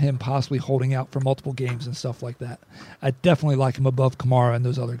risk with him possibly holding out for multiple games and stuff like that. I definitely like him above Kamara and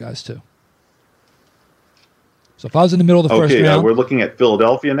those other guys too. So if I was in the middle of the first round... we're looking at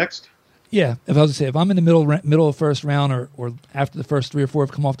Philadelphia next? Yeah, if I was to say, if I'm in the middle of the first round or after the first 3 or 4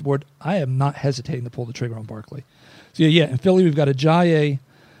 have come off the board, I am not hesitating to pull the trigger on Barkley. So yeah, in Philly we've got Ajayi,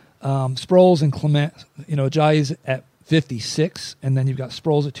 Sproles, and Clement. Ajayi's at 56, and then you've got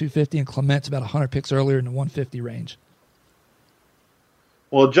Sproles at 250, and Clement's about 100 picks earlier in the 150 range.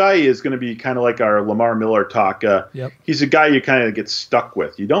 Well, Ajayi is going to be kind of like our Lamar Miller talk. Yep. He's a guy you kind of get stuck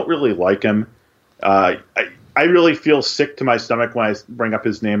with. You don't really like him. I really feel sick to my stomach when I bring up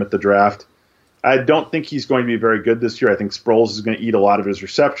his name at the draft. I don't think he's going to be very good this year. I think Sproles is going to eat a lot of his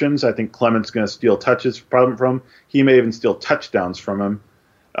receptions. I think Clement's going to steal touches from him. He may even steal touchdowns from him.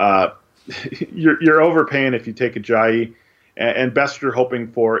 You're overpaying if you take Ajayi, and best you're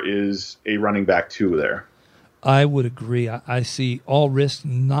hoping for is a running back 2 there. I would agree. I see all risk,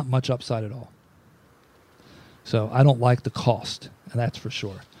 not much upside at all. So I don't like the cost, and that's for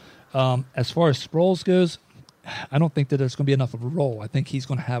sure. As far as Sproles goes, I don't think that there's going to be enough of a role. I think he's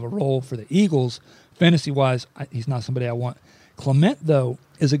going to have a role for the Eagles. Fantasy-wise, he's not somebody I want. Clement, though,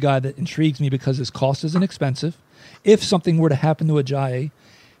 is a guy that intrigues me because his cost isn't expensive. If something were to happen to Ajayi,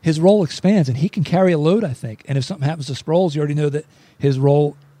 his role expands, and he can carry a load, I think. And if something happens to Sproles, you already know that his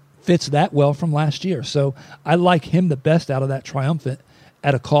role fits that well from last year. So I like him the best out of that triumphant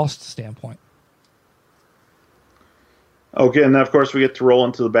at a cost standpoint. Okay, and then, of course, we get to roll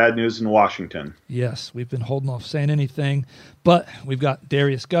into the bad news in Washington. Yes, we've been holding off saying anything, but we've got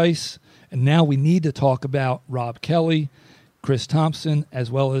Darius Geis, and now we need to talk about Rob Kelly, Chris Thompson, as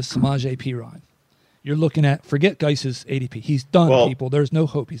well as Samaje Perine. You're looking at, forget Geis's ADP. He's done, people. There's no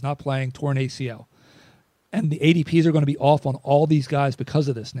hope. He's not playing, torn ACL. And the ADPs are going to be off on all these guys because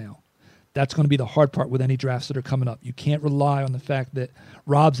of this now. That's going to be the hard part with any drafts that are coming up. You can't rely on the fact that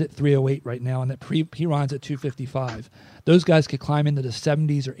Rob's at 308 right now and that Perine's at 255. Those guys could climb into the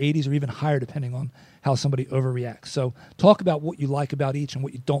 70s or 80s or even higher depending on how somebody overreacts. So talk about what you like about each and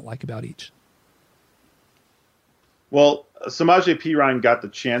what you don't like about each. Well, Samaje Perine got the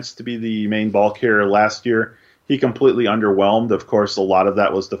chance to be the main ball carrier last year. He completely underwhelmed. Of course, a lot of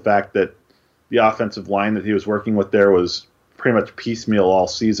that was the fact that the offensive line that he was working with there was pretty much piecemeal all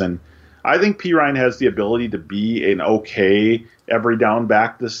season. I think Perine has the ability to be an okay every down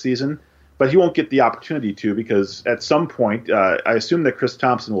back this season, but he won't get the opportunity to because at some point, I assume that Chris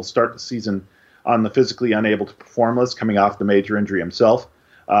Thompson will start the season on the physically unable to perform list coming off the major injury himself.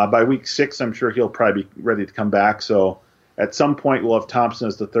 By week 6, I'm sure he'll probably be ready to come back. So at some point, we'll have Thompson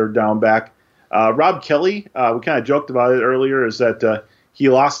as the third down back. Rob Kelly, we kind of joked about it earlier, is that he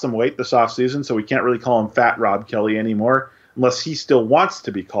lost some weight this offseason, so we can't really call him Fat Rob Kelly anymore unless he still wants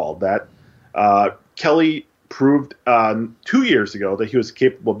to be called that. Kelly proved 2 years ago that he was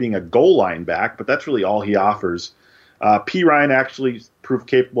capable of being a goal line back, but that's really all he offers. Perine actually proved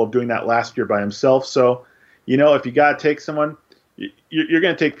capable of doing that last year by himself. So, if you got to take someone, you're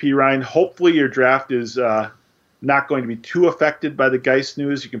going to take Perine. Hopefully your draft is not going to be too affected by the Geis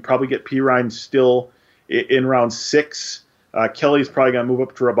news. You can probably get Perine still in round 6. Kelly's probably going to move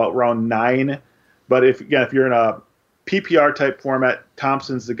up to about round 9. But if you're in a PPR type format,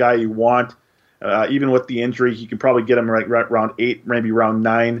 Thompson's the guy you want. Even with the injury, you can probably get him right round 8, maybe round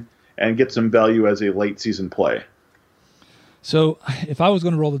 9, and get some value as a late season play. So if I was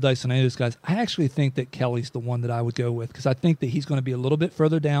going to roll the dice on any of those guys, I actually think that Kelly's the one that I would go with because I think that he's going to be a little bit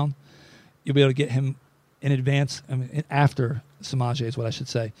further down. You'll be able to get him in advance, after Samaje is what I should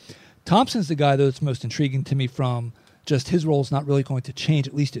say. Thompson's the guy, though, that's most intriguing to me from just his role is not really going to change.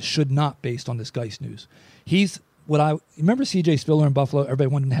 At least it should not based on this Geis news. He's remember C.J. Spiller in Buffalo? Everybody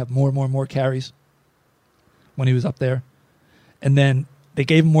wanted him to have more carries. when he was up there. And then they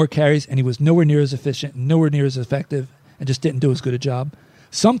gave him more carries, and he was nowhere near as efficient, nowhere near as effective, and just didn't do as good a job.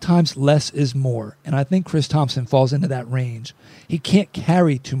 Sometimes less is more, and I think Chris Thompson falls into that range. He can't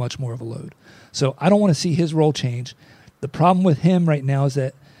carry too much more of a load. So I don't want to see his role change. The problem with him right now is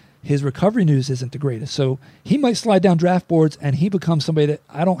that his recovery news isn't the greatest. So he might slide down draft boards, and he becomes somebody that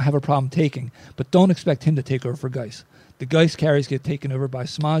I don't have a problem taking, but don't expect him to take over for Geis. The Geis carries get taken over by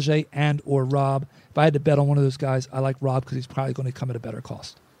Samaje and or Rob. If I had to bet on one of those guys, I like Rob because he's probably going to come at a better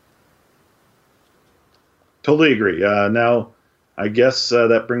cost. Totally agree. Now, I guess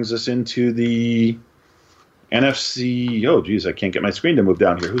that brings us into the NFC. Oh, geez, I can't get my screen to move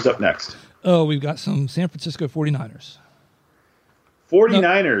down here. Who's up next? Oh, we've got some San Francisco 49ers.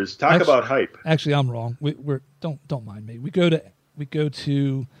 49ers. Talk about hype. Actually, I'm wrong. We're don't mind me. We go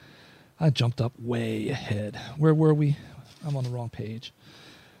to. I jumped up way ahead. Where were we? I'm on the wrong page.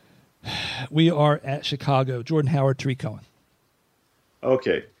 We are at Chicago. Jordan Howard, Tariq Cohen.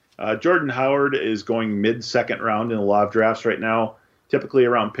 Okay. Jordan Howard is going mid-second round in a lot of drafts right now, typically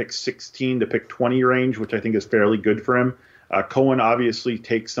around pick 16 to pick 20 range, which I think is fairly good for him. Cohen obviously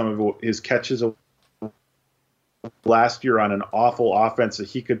takes some of his catches last year on an awful offense that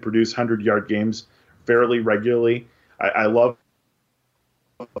he could produce 100-yard games fairly regularly. I love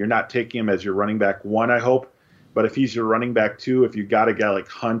you're not taking him as your running back one, I hope. But if he's your running back two, if you got a guy like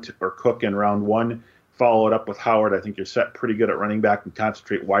Hunt or Cook in round one, follow it up with Howard, I think you're set pretty good at running back and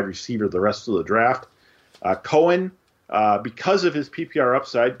concentrate wide receiver the rest of the draft. Cohen, because of his PPR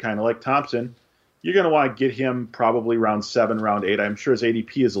upside, kind of like Thompson, you're going to want to get him probably round 7, round 8. I'm sure his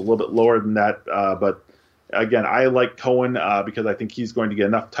ADP is a little bit lower than that. But, again, I like Cohen because I think he's going to get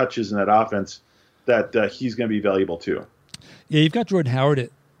enough touches in that offense that he's going to be valuable too. Yeah, you've got Jordan Howard at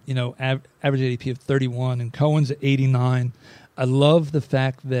average ADP of 31 and Cohen's at 89. I love the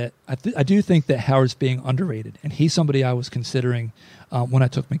fact that I do think that Howard's being underrated, and he's somebody I was considering when I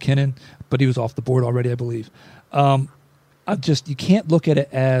took McKinnon, but he was off the board already, I believe. You can't look at it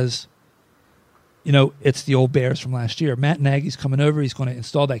as, it's the old Bears from last year. Matt Nagy's coming over. He's going to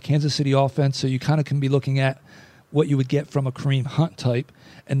install that Kansas City offense, so you kind of can be looking at what you would get from a Kareem Hunt type,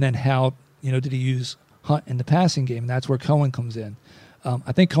 and then how, did he use Hunt in the passing game, and that's where Cohen comes in.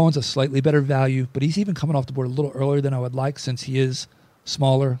 I think Cohen's a slightly better value, but he's even coming off the board a little earlier than I would like since he is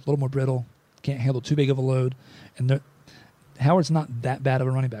smaller, a little more brittle, can't handle too big of a load. And Howard's not that bad of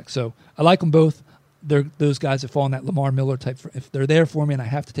a running back. So I like them both. They're those guys that fall in that Lamar Miller type. If they're there for me and I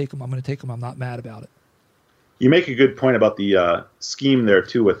have to take them, I'm going to take them. I'm not mad about it. You make a good point about the scheme there,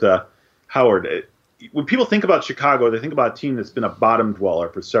 too, with Howard. When people think about Chicago, they think about a team that's been a bottom dweller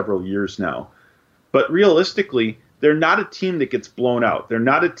for several years now. But realistically, they're not a team that gets blown out. They're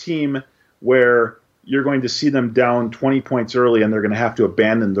not a team where you're going to see them down 20 points early and they're going to have to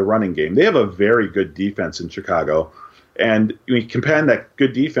abandon the running game. They have a very good defense in Chicago. And you compare that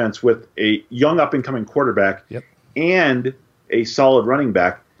good defense with a young up-and-coming quarterback and a solid running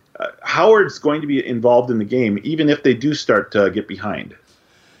back. Howard's going to be involved in the game, even if they do start to get behind.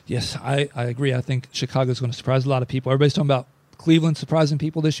 Yes, I agree. I think Chicago's going to surprise a lot of people. Everybody's talking about Cleveland surprising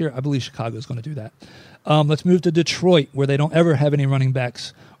people this year. I believe Chicago's going to do that. Let's move to Detroit, where they don't ever have any running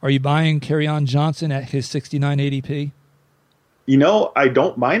backs. Are you buying Kerryon Johnson at his 69 ADP? I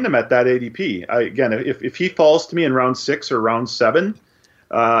don't mind him at that ADP. If he falls to me in round 6 or round 7,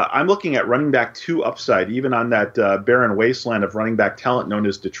 I'm looking at running back 2 upside, even on that barren wasteland of running back talent known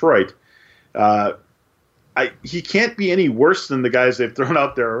as Detroit. He can't be any worse than the guys they've thrown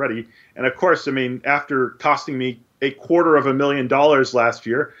out there already. And, of course, after costing me $250,000 last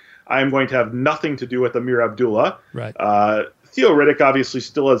year, I'm going to have nothing to do with Amir Abdullah. Right. Theo Riddick obviously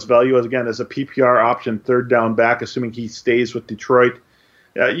still has value as a PPR option, third down back, assuming he stays with Detroit.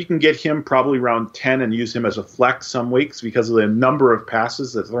 You can get him probably round 10 and use him as a flex some weeks because of the number of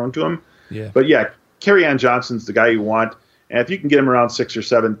passes that's thrown to him. Yeah. But Kerryon Johnson's the guy you want. And if you can get him around 6 or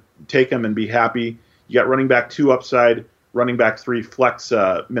 7, take him and be happy. You got running back 2 upside, running back 3 flex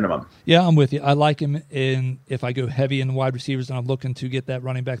minimum. Yeah, I'm with you. I like him if I go heavy in the wide receivers and I'm looking to get that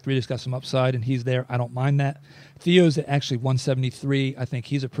running back 3 that's got some upside and he's there. I don't mind that. Theo's at actually 173. I think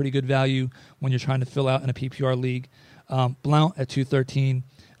he's a pretty good value when you're trying to fill out in a PPR league. Blount at 213.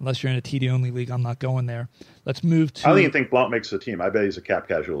 Unless you're in a TD-only league, I'm not going there. Let's move to... I don't even think Blount makes the team. I bet he's a cap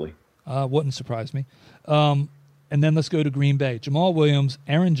casualty. Wouldn't surprise me. And then let's go to Green Bay. Jamal Williams,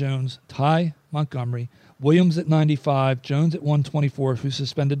 Aaron Jones, Ty Montgomery, Williams at 95, Jones at 124, who's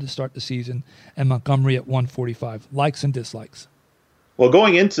suspended to start the season, and Montgomery at 145. Likes and dislikes. Well,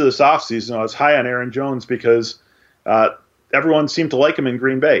 going into this offseason, I was high on Aaron Jones because everyone seemed to like him in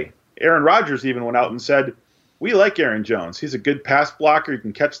Green Bay. Aaron Rodgers even went out and said, we like Aaron Jones. He's a good pass blocker. He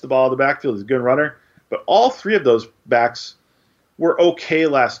can catch the ball in the backfield. He's a good runner. But all three of those backs were okay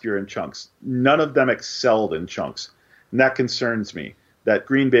last year in chunks. None of them excelled in chunks. And that concerns me, that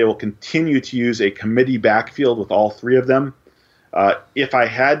Green Bay will continue to use a committee backfield with all three of them. If I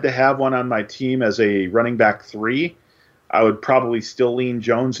had to have one on my team as a running back 3, I would probably still lean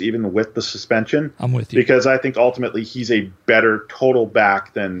Jones even with the suspension. I'm with you. Because I think ultimately he's a better total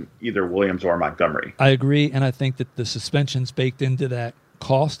back than either Williams or Montgomery. I agree, and I think that the suspension's baked into that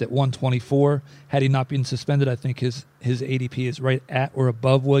cost at 124. Had he not been suspended, I think his ADP is right at or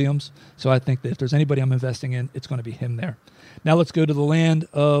above Williams. So I think that if there's anybody I'm investing in, it's going to be him there. Now let's go to the land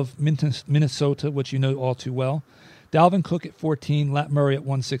of Minnesota, which you know all too well. Dalvin Cook at 14, Lat Murray at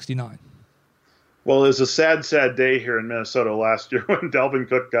 169. Well, it was a sad, sad day here in Minnesota last year when Dalvin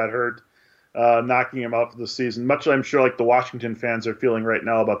Cook got hurt, knocking him out for the season. Much I'm sure like the Washington fans are feeling right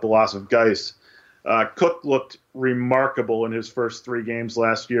now about the loss of Geis. Cook looked remarkable in his first 3 games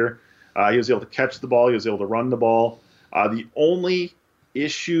last year. He was able to catch the ball. He was able to run the ball. The only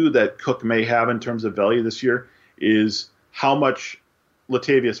issue that Cook may have in terms of value this year is how much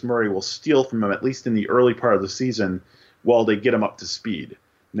Latavius Murray will steal from him, at least in the early part of the season, while they get him up to speed.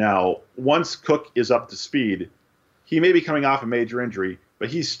 Now, once Cook is up to speed, he may be coming off a major injury, but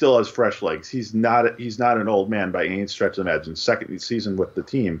he still has fresh legs. He's not an old man by any stretch of the imagination. Second season with the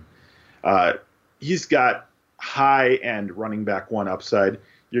team. He's got high-end running back 1 upside.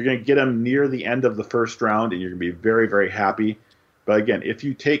 You're going to get him near the end of the first round, and you're going to be very, very happy. But again, if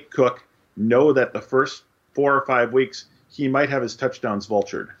you take Cook, know that the first 4 or 5 weeks, he might have his touchdowns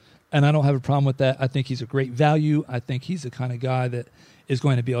vultured. And I don't have a problem with that. I think he's a great value. I think he's the kind of guy that is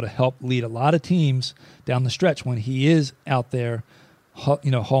going to be able to help lead a lot of teams down the stretch when he is out there,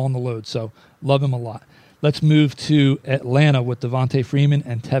 hauling the load. So love him a lot. Let's move to Atlanta with Devontae Freeman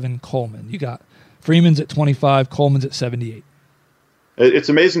and Tevin Coleman. You got Freeman's at 25, Coleman's at 78. It's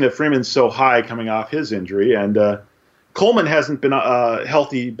amazing that Freeman's so high coming off his injury, and Coleman hasn't been a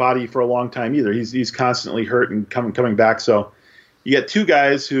healthy body for a long time either. He's constantly hurt and coming back. So you get 2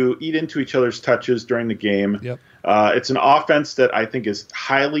 guys who eat into each other's touches during the game. Yep. It's an offense that I think is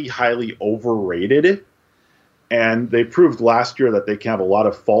highly, highly overrated, and they proved last year that they can have a lot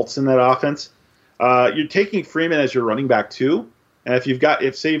of faults in that offense. You're taking Freeman as your running back 2, and if you've got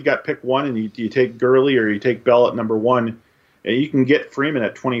pick 1 and you take Gurley or you take Bell at number 1, and you can get Freeman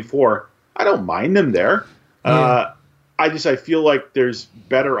at 24, I don't mind them there. Yeah. I feel like there's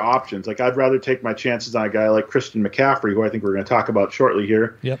better options. Like I'd rather take my chances on a guy like Christian McCaffrey, who I think we're going to talk about shortly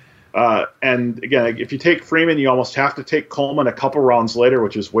here. Yep. And again, if you take Freeman, you almost have to take Coleman a couple rounds later,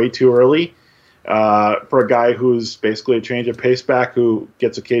 which is way too early for a guy who's basically a change of pace back who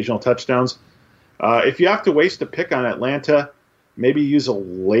gets occasional touchdowns. If you have to waste a pick on Atlanta, maybe use a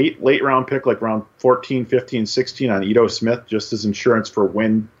late round pick like round 14, 15, 16 on Ito Smith just as insurance for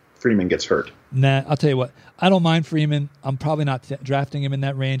when Freeman gets hurt. Nah, I'll tell you what. I don't mind Freeman. I'm probably not drafting him in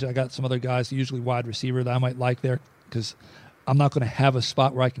that range. I got some other guys, usually wide receiver, that I might like there because I'm not going to have a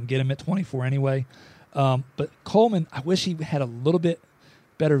spot where I can get him at 24 anyway. But Coleman, I wish he had a little bit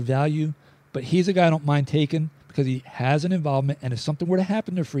better value, but he's a guy I don't mind taking because he has an involvement, and if something were to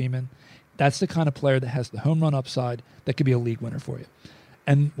happen to Freeman, that's the kind of player that has the home run upside that could be a league winner for you.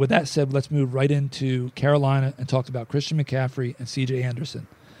 And with that said, let's move right into Carolina and talk about Christian McCaffrey and C.J. Anderson.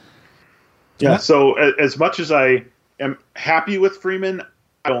 Yeah, so as much as I am happy with Freeman,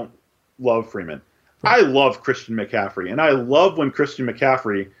 I don't love Freeman. Right. I love Christian McCaffrey, and I love when Christian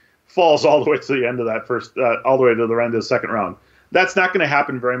McCaffrey falls all the way to the end of that all the way to the end of the second round. That's not going to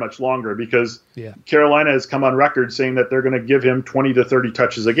happen very much longer because Carolina has come on record saying that they're going to give him 20 to 30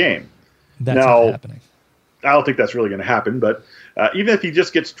 touches a game. That's not happening. I don't think that's really going to happen, but even if he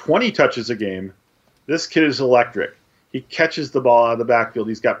just gets 20 touches a game, this kid is electric. He catches the ball out of the backfield.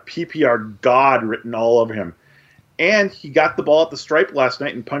 He's got PPR God written all over him. And he got the ball at the stripe last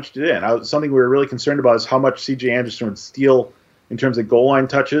night and punched it in. Something we were really concerned about is how much C.J. Anderson would steal in terms of goal line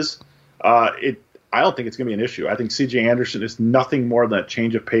touches. I don't think it's going to be an issue. I think C.J. Anderson is nothing more than a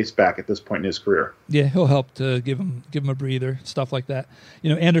change of pace back at this point in his career. Yeah, he'll help to give him a breather, stuff like that.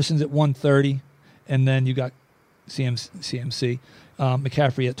 Anderson's at 130, and then you got CMC.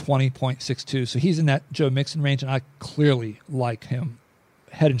 McCaffrey at 20.62. So he's in that Joe Mixon range, and I clearly like him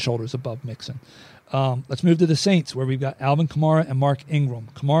head and shoulders above Mixon. Let's move to the Saints, where we've got Alvin Kamara and Mark Ingram.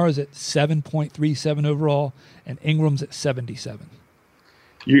 Kamara's at 7.37 overall, and Ingram's at 77.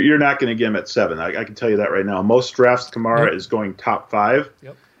 You're not going to get him at 7. I can tell you that right now. Most drafts, Kamara is going top 5,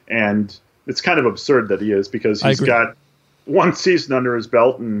 and it's kind of absurd that he is because he's got one season under his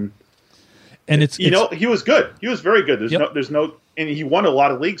belt, and he was good. He was very good. There's no. And he won a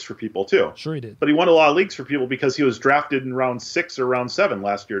lot of leagues for people, too. Sure he did. But he won a lot of leagues for people because he was drafted in round 6 or round 7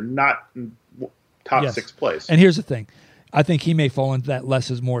 last year, not top Yes. 6 place. And here's the thing. I think he may fall into that less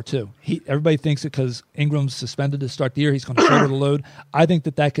is more too. Everybody thinks that because Ingram's suspended to start the year, he's going to shoulder the load. I think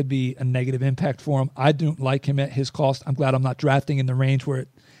that could be a negative impact for him. I don't like him at his cost. I'm glad I'm not drafting in the range where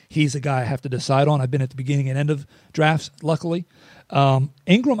he's a guy I have to decide on. I've been at the beginning and end of drafts, luckily.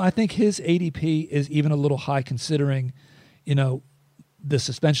 Ingram, I think his ADP is even a little high considering, the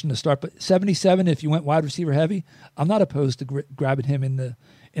suspension to start. But 77, if you went wide receiver heavy, I'm not opposed to grabbing him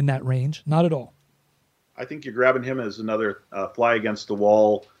in that range. Not at all. I think you're grabbing him as another fly against the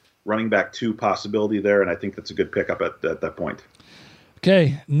wall running back 2 possibility there, and I think that's a good pickup at that point.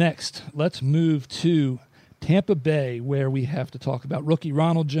 Okay, next, let's move to Tampa Bay, where we have to talk about rookie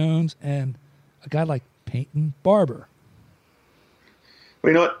Ronald Jones and a guy like Peyton Barber.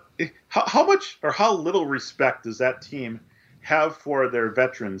 Well, you know what? How much or how little respect does that team have for their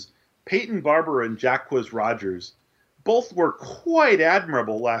veterans? Peyton Barber and Jacquizz Rodgers both were quite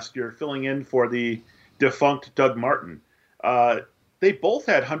admirable last year, filling in for the defunct Doug Martin. They both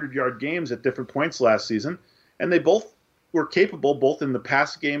had 100-yard games at different points last season, and they both were capable both in the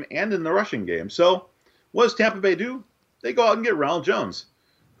pass game and in the rushing game. So what does Tampa Bay do? They go out and get Ronald Jones,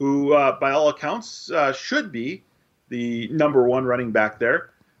 who, by all accounts, should be the number 1 running back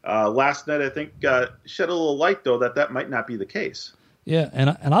there. Last night, I think, shed a little light, though, that might not be the case. Yeah,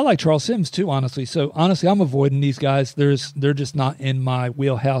 and I like Charles Sims too, honestly. So honestly, I'm avoiding these guys. They're just not in my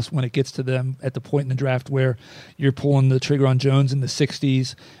wheelhouse when it gets to them at the point in the draft where you're pulling the trigger on Jones in the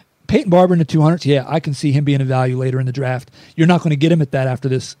 60s. Peyton Barber in the 200s, yeah, I can see him being a value later in the draft. You're not going to get him at that after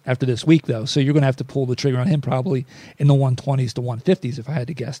this week, though. So you're going to have to pull the trigger on him probably in the 120s to 150s, if I had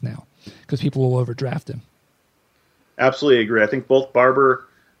to guess now, because people will overdraft him. Absolutely agree. I think both Barber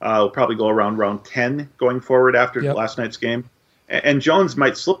will probably go around round 10 going forward after last night's game. And Jones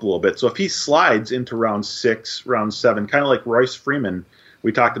might slip a little bit. So if he slides into round 6, round 7, kind of like Royce Freeman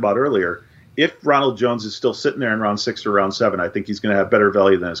we talked about earlier, if Ronald Jones is still sitting there in round 6 or round 7, I think he's going to have better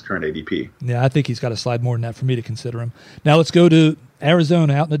value than his current ADP. Yeah, I think he's got to slide more than that for me to consider him. Now let's go to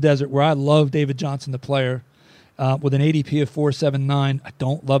Arizona, out in the desert, where I love David Johnson, the player, with an ADP of 479. I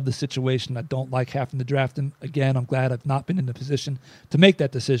don't love the situation. I don't like having to draft him. Again, I'm glad I've not been in the position to make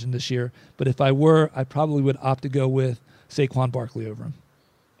that decision this year. But if I were, I probably would opt to go with Saquon Barkley over him.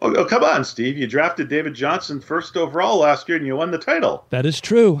 Oh, come on, Steve. You drafted David Johnson first overall last year, and you won the title. That is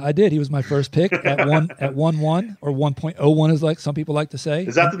true. I did. He was my first pick at 1.1 or 1.01, as like some people like to say.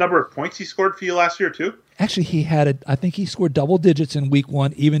 Is that the number of points he scored for you last year, too? Actually, I think he scored double digits in week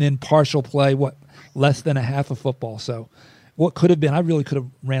 1, even in partial play, less than a half of football. So what could have been, I really could have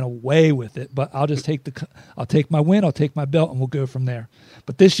ran away with it, but I'll just I'll take my win, I'll take my belt, and we'll go from there.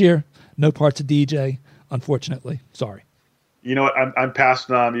 But this year, no parts of DJ, unfortunately. Sorry. You know what? I'm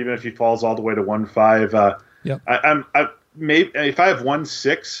passing on, even if he falls all the way to 1.5. Yep. I'm maybe if I have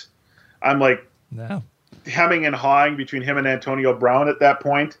 1.6, I'm like hemming and hawing between him and Antonio Brown at that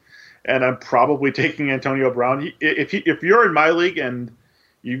point, and I'm probably taking Antonio Brown. If you're in my league and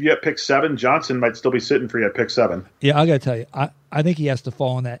you've yet pick 7, Johnson might still be sitting for you at pick 7. Yeah, I got to tell you, I think he has to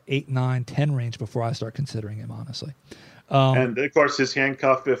fall in that 8, 9, 10 range before I start considering him, honestly. And of course, his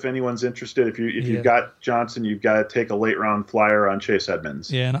handcuff. If anyone's interested, if you've got Johnson, you've got to take a late round flyer on Chase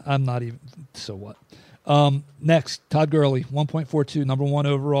Edmonds. Yeah, and I'm not even. So what? Next, Todd Gurley, 1.42, number 1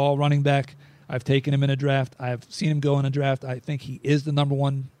 overall running back. I've taken him in a draft. I've seen him go in a draft. I think he is the number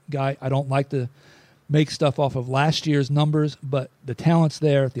 1 guy. I don't like to make stuff off of last year's numbers, but the talent's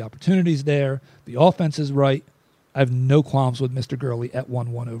there, the opportunity's there, the offense is right. I have no qualms with Mr. Gurley at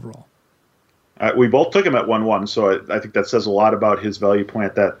 1.1 overall. We both took him at 1.1, so I think that says a lot about his value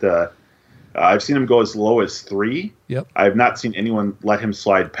point. That I've seen him go as low as 3. Yep. I've not seen anyone let him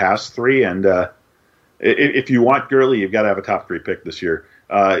slide past 3. And if you want Gurley, you've got to have a top 3 pick this year.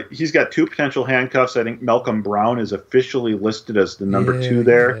 He's got 2 potential handcuffs. I think Malcolm Brown is officially listed as the number 2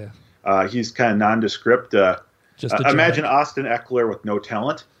 there. Yeah. He's kind of nondescript. Imagine Austin Eckler with no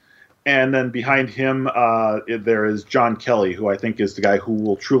talent. And then behind him, there is John Kelly, who I think is the guy who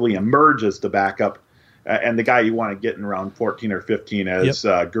will truly emerge as the backup and the guy you want to get in round 14 or 15 as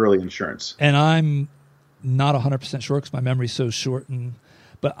Gurley insurance. And I'm not 100% sure because my memory's so short.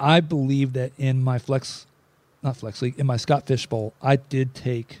 But I believe that in my in my Scott Fish Bowl, I did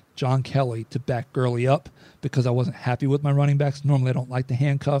take John Kelly to back Gurley up because I wasn't happy with my running backs. Normally I don't like to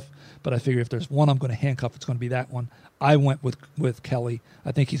handcuff, but I figure if there's one I'm going to handcuff, it's going to be that one. I went with Kelly.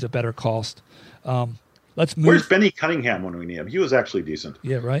 I think he's a better cost. Let's move. Where's Benny Cunningham when we need him? He was actually decent.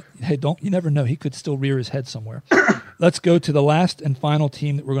 Yeah, right. Hey, you never know. He could still rear his head somewhere. Let's go to the last and final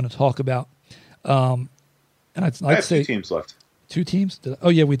team that we're going to talk about. And I'd I have say 2 teams left. 2 teams? Oh,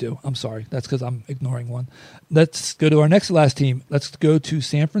 yeah, we do. I'm sorry. That's because I'm ignoring one. Let's go to our next last team. Let's go to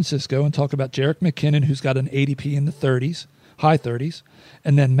San Francisco and talk about Jerick McKinnon, who's got an ADP in the 30s, high 30s,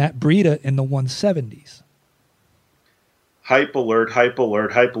 and then Matt Breida in the 170s. Hype alert, hype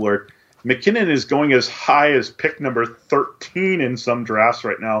alert, hype alert. McKinnon is going as high as pick number 13 in some drafts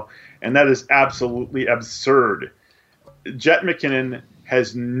right now, and that is absolutely absurd. Jet McKinnon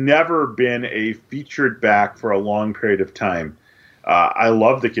has never been a featured back for a long period of time. I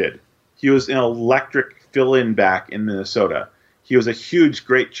love the kid. He was an electric fill-in back in Minnesota. He was a huge,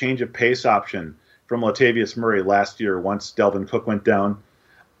 great change of pace option from Latavius Murray last year once Delvin Cook went down.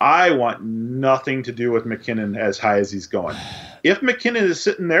 I want nothing to do with McKinnon as high as he's going. If McKinnon is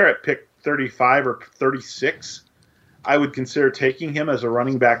sitting there at pick 35 or 36, I would consider taking him as a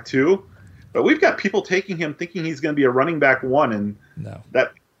running back 2. But we've got people taking him thinking he's going to be a running back 1, and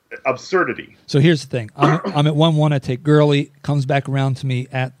that absurdity. So here's the thing. I'm at 1-1. I take Gurley, comes back around to me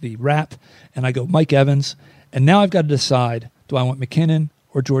at the wrap, and I go Mike Evans. And now I've got to decide, do I want McKinnon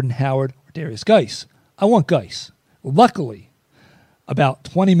or Jordan Howard or Darius Geis? I want Geis. Luckily, about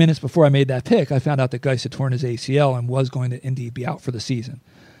 20 minutes before I made that pick, I found out that Geis had torn his ACL and was going to indeed be out for the season.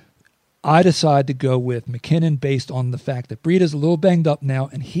 I decided to go with McKinnon based on the fact that Breida's a little banged up now,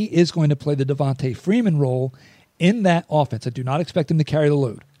 and he is going to play the Devontae Freeman role in that offense. I do not expect him to carry the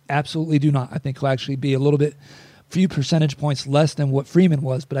load. Absolutely do not. I think he'll actually be a little bit, few percentage points less than what Freeman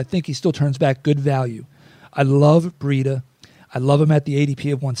was, but I think he still turns back good value. I love Breida. I love him at the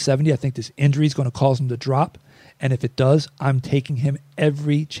ADP of 170. I think this injury is going to cause him to drop, and if it does, I'm taking him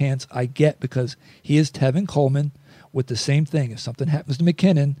every chance I get because he is Tevin Coleman with the same thing. If something happens to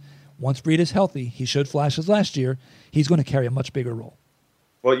McKinnon, once Breida's healthy, he showed flashes last year, he's going to carry a much bigger role.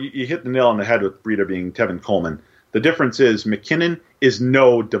 Well, you hit the nail on the head with Breida being Tevin Coleman. The difference is McKinnon is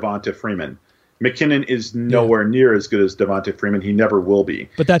no Devonta Freeman. McKinnon is nowhere near as good as Devonta Freeman. He never will be.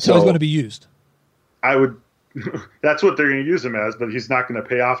 But that's how he's going to be used. That's what they're going to use him as, but he's not going to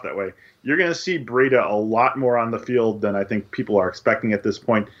pay off that way. You're going to see Breida a lot more on the field than I think people are expecting at this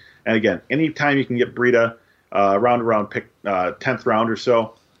point. And again, anytime you can get Breida round pick 10th round or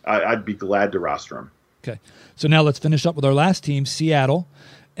so, I'd be glad to roster him. Okay. So now let's finish up with our last team, Seattle.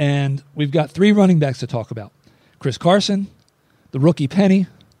 And we've got 3 running backs to talk about. Chris Carson, the rookie Penny,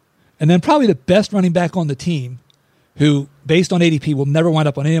 and then probably the best running back on the team, who, based on ADP, will never wind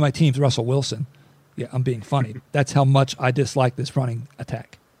up on any of my teams, Russell Wilson. Yeah, I'm being funny. That's how much I dislike this running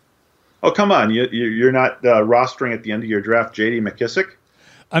attack. Oh, come on. You're not rostering at the end of your draft J.D. McKissick?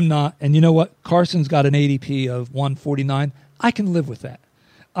 I'm not. And you know what? Carson's got an ADP of 149. I can live with that.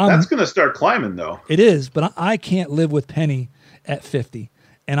 That's going to start climbing, though. It is, but I can't live with Penny at 50.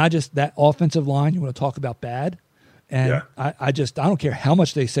 And that offensive line, you want to talk about bad? And I don't care how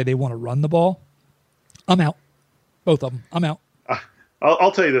much they say they want to run the ball. I'm out. Both of them. I'm out.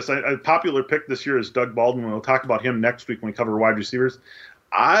 I'll tell you this. A popular pick this year is Doug Baldwin. We'll talk about him next week when we cover wide receivers.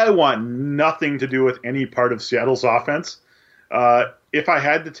 I want nothing to do with any part of Seattle's offense. If I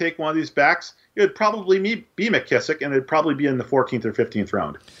had to take one of these backs, it would probably be McKissick, and it would probably be in the 14th or 15th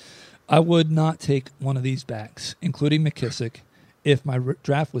round. I would not take one of these backs, including McKissick, if my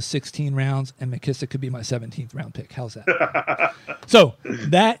draft was 16 rounds and McKissick could be my 17th round pick. How's that? So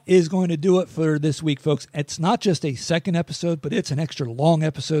that is going to do it for this week, folks. It's not just a second episode, but it's an extra long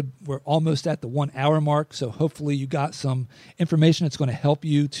episode. We're almost at the 1 hour mark. So hopefully you got some information that's going to help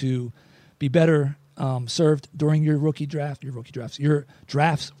you to be better served during your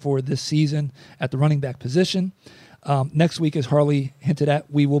drafts for this season at the running back position. Next week, as Harley hinted at,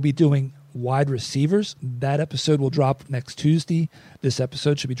 we will be doing wide receivers. That episode will drop next Tuesday. This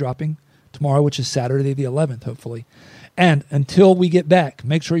episode should be dropping tomorrow, which is Saturday the 11th, hopefully. And until we get back,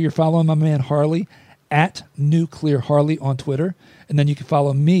 make sure you're following my man Harley at Nuclear Harley on Twitter. And then you can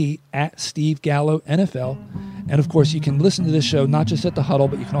follow me at Steve Gallo NFL. And of course, you can listen to this show not just at the Huddle,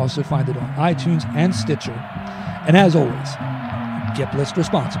 but you can also find it on iTunes and Stitcher. And as always, get blitzed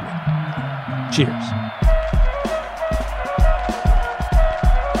responsibly. Cheers.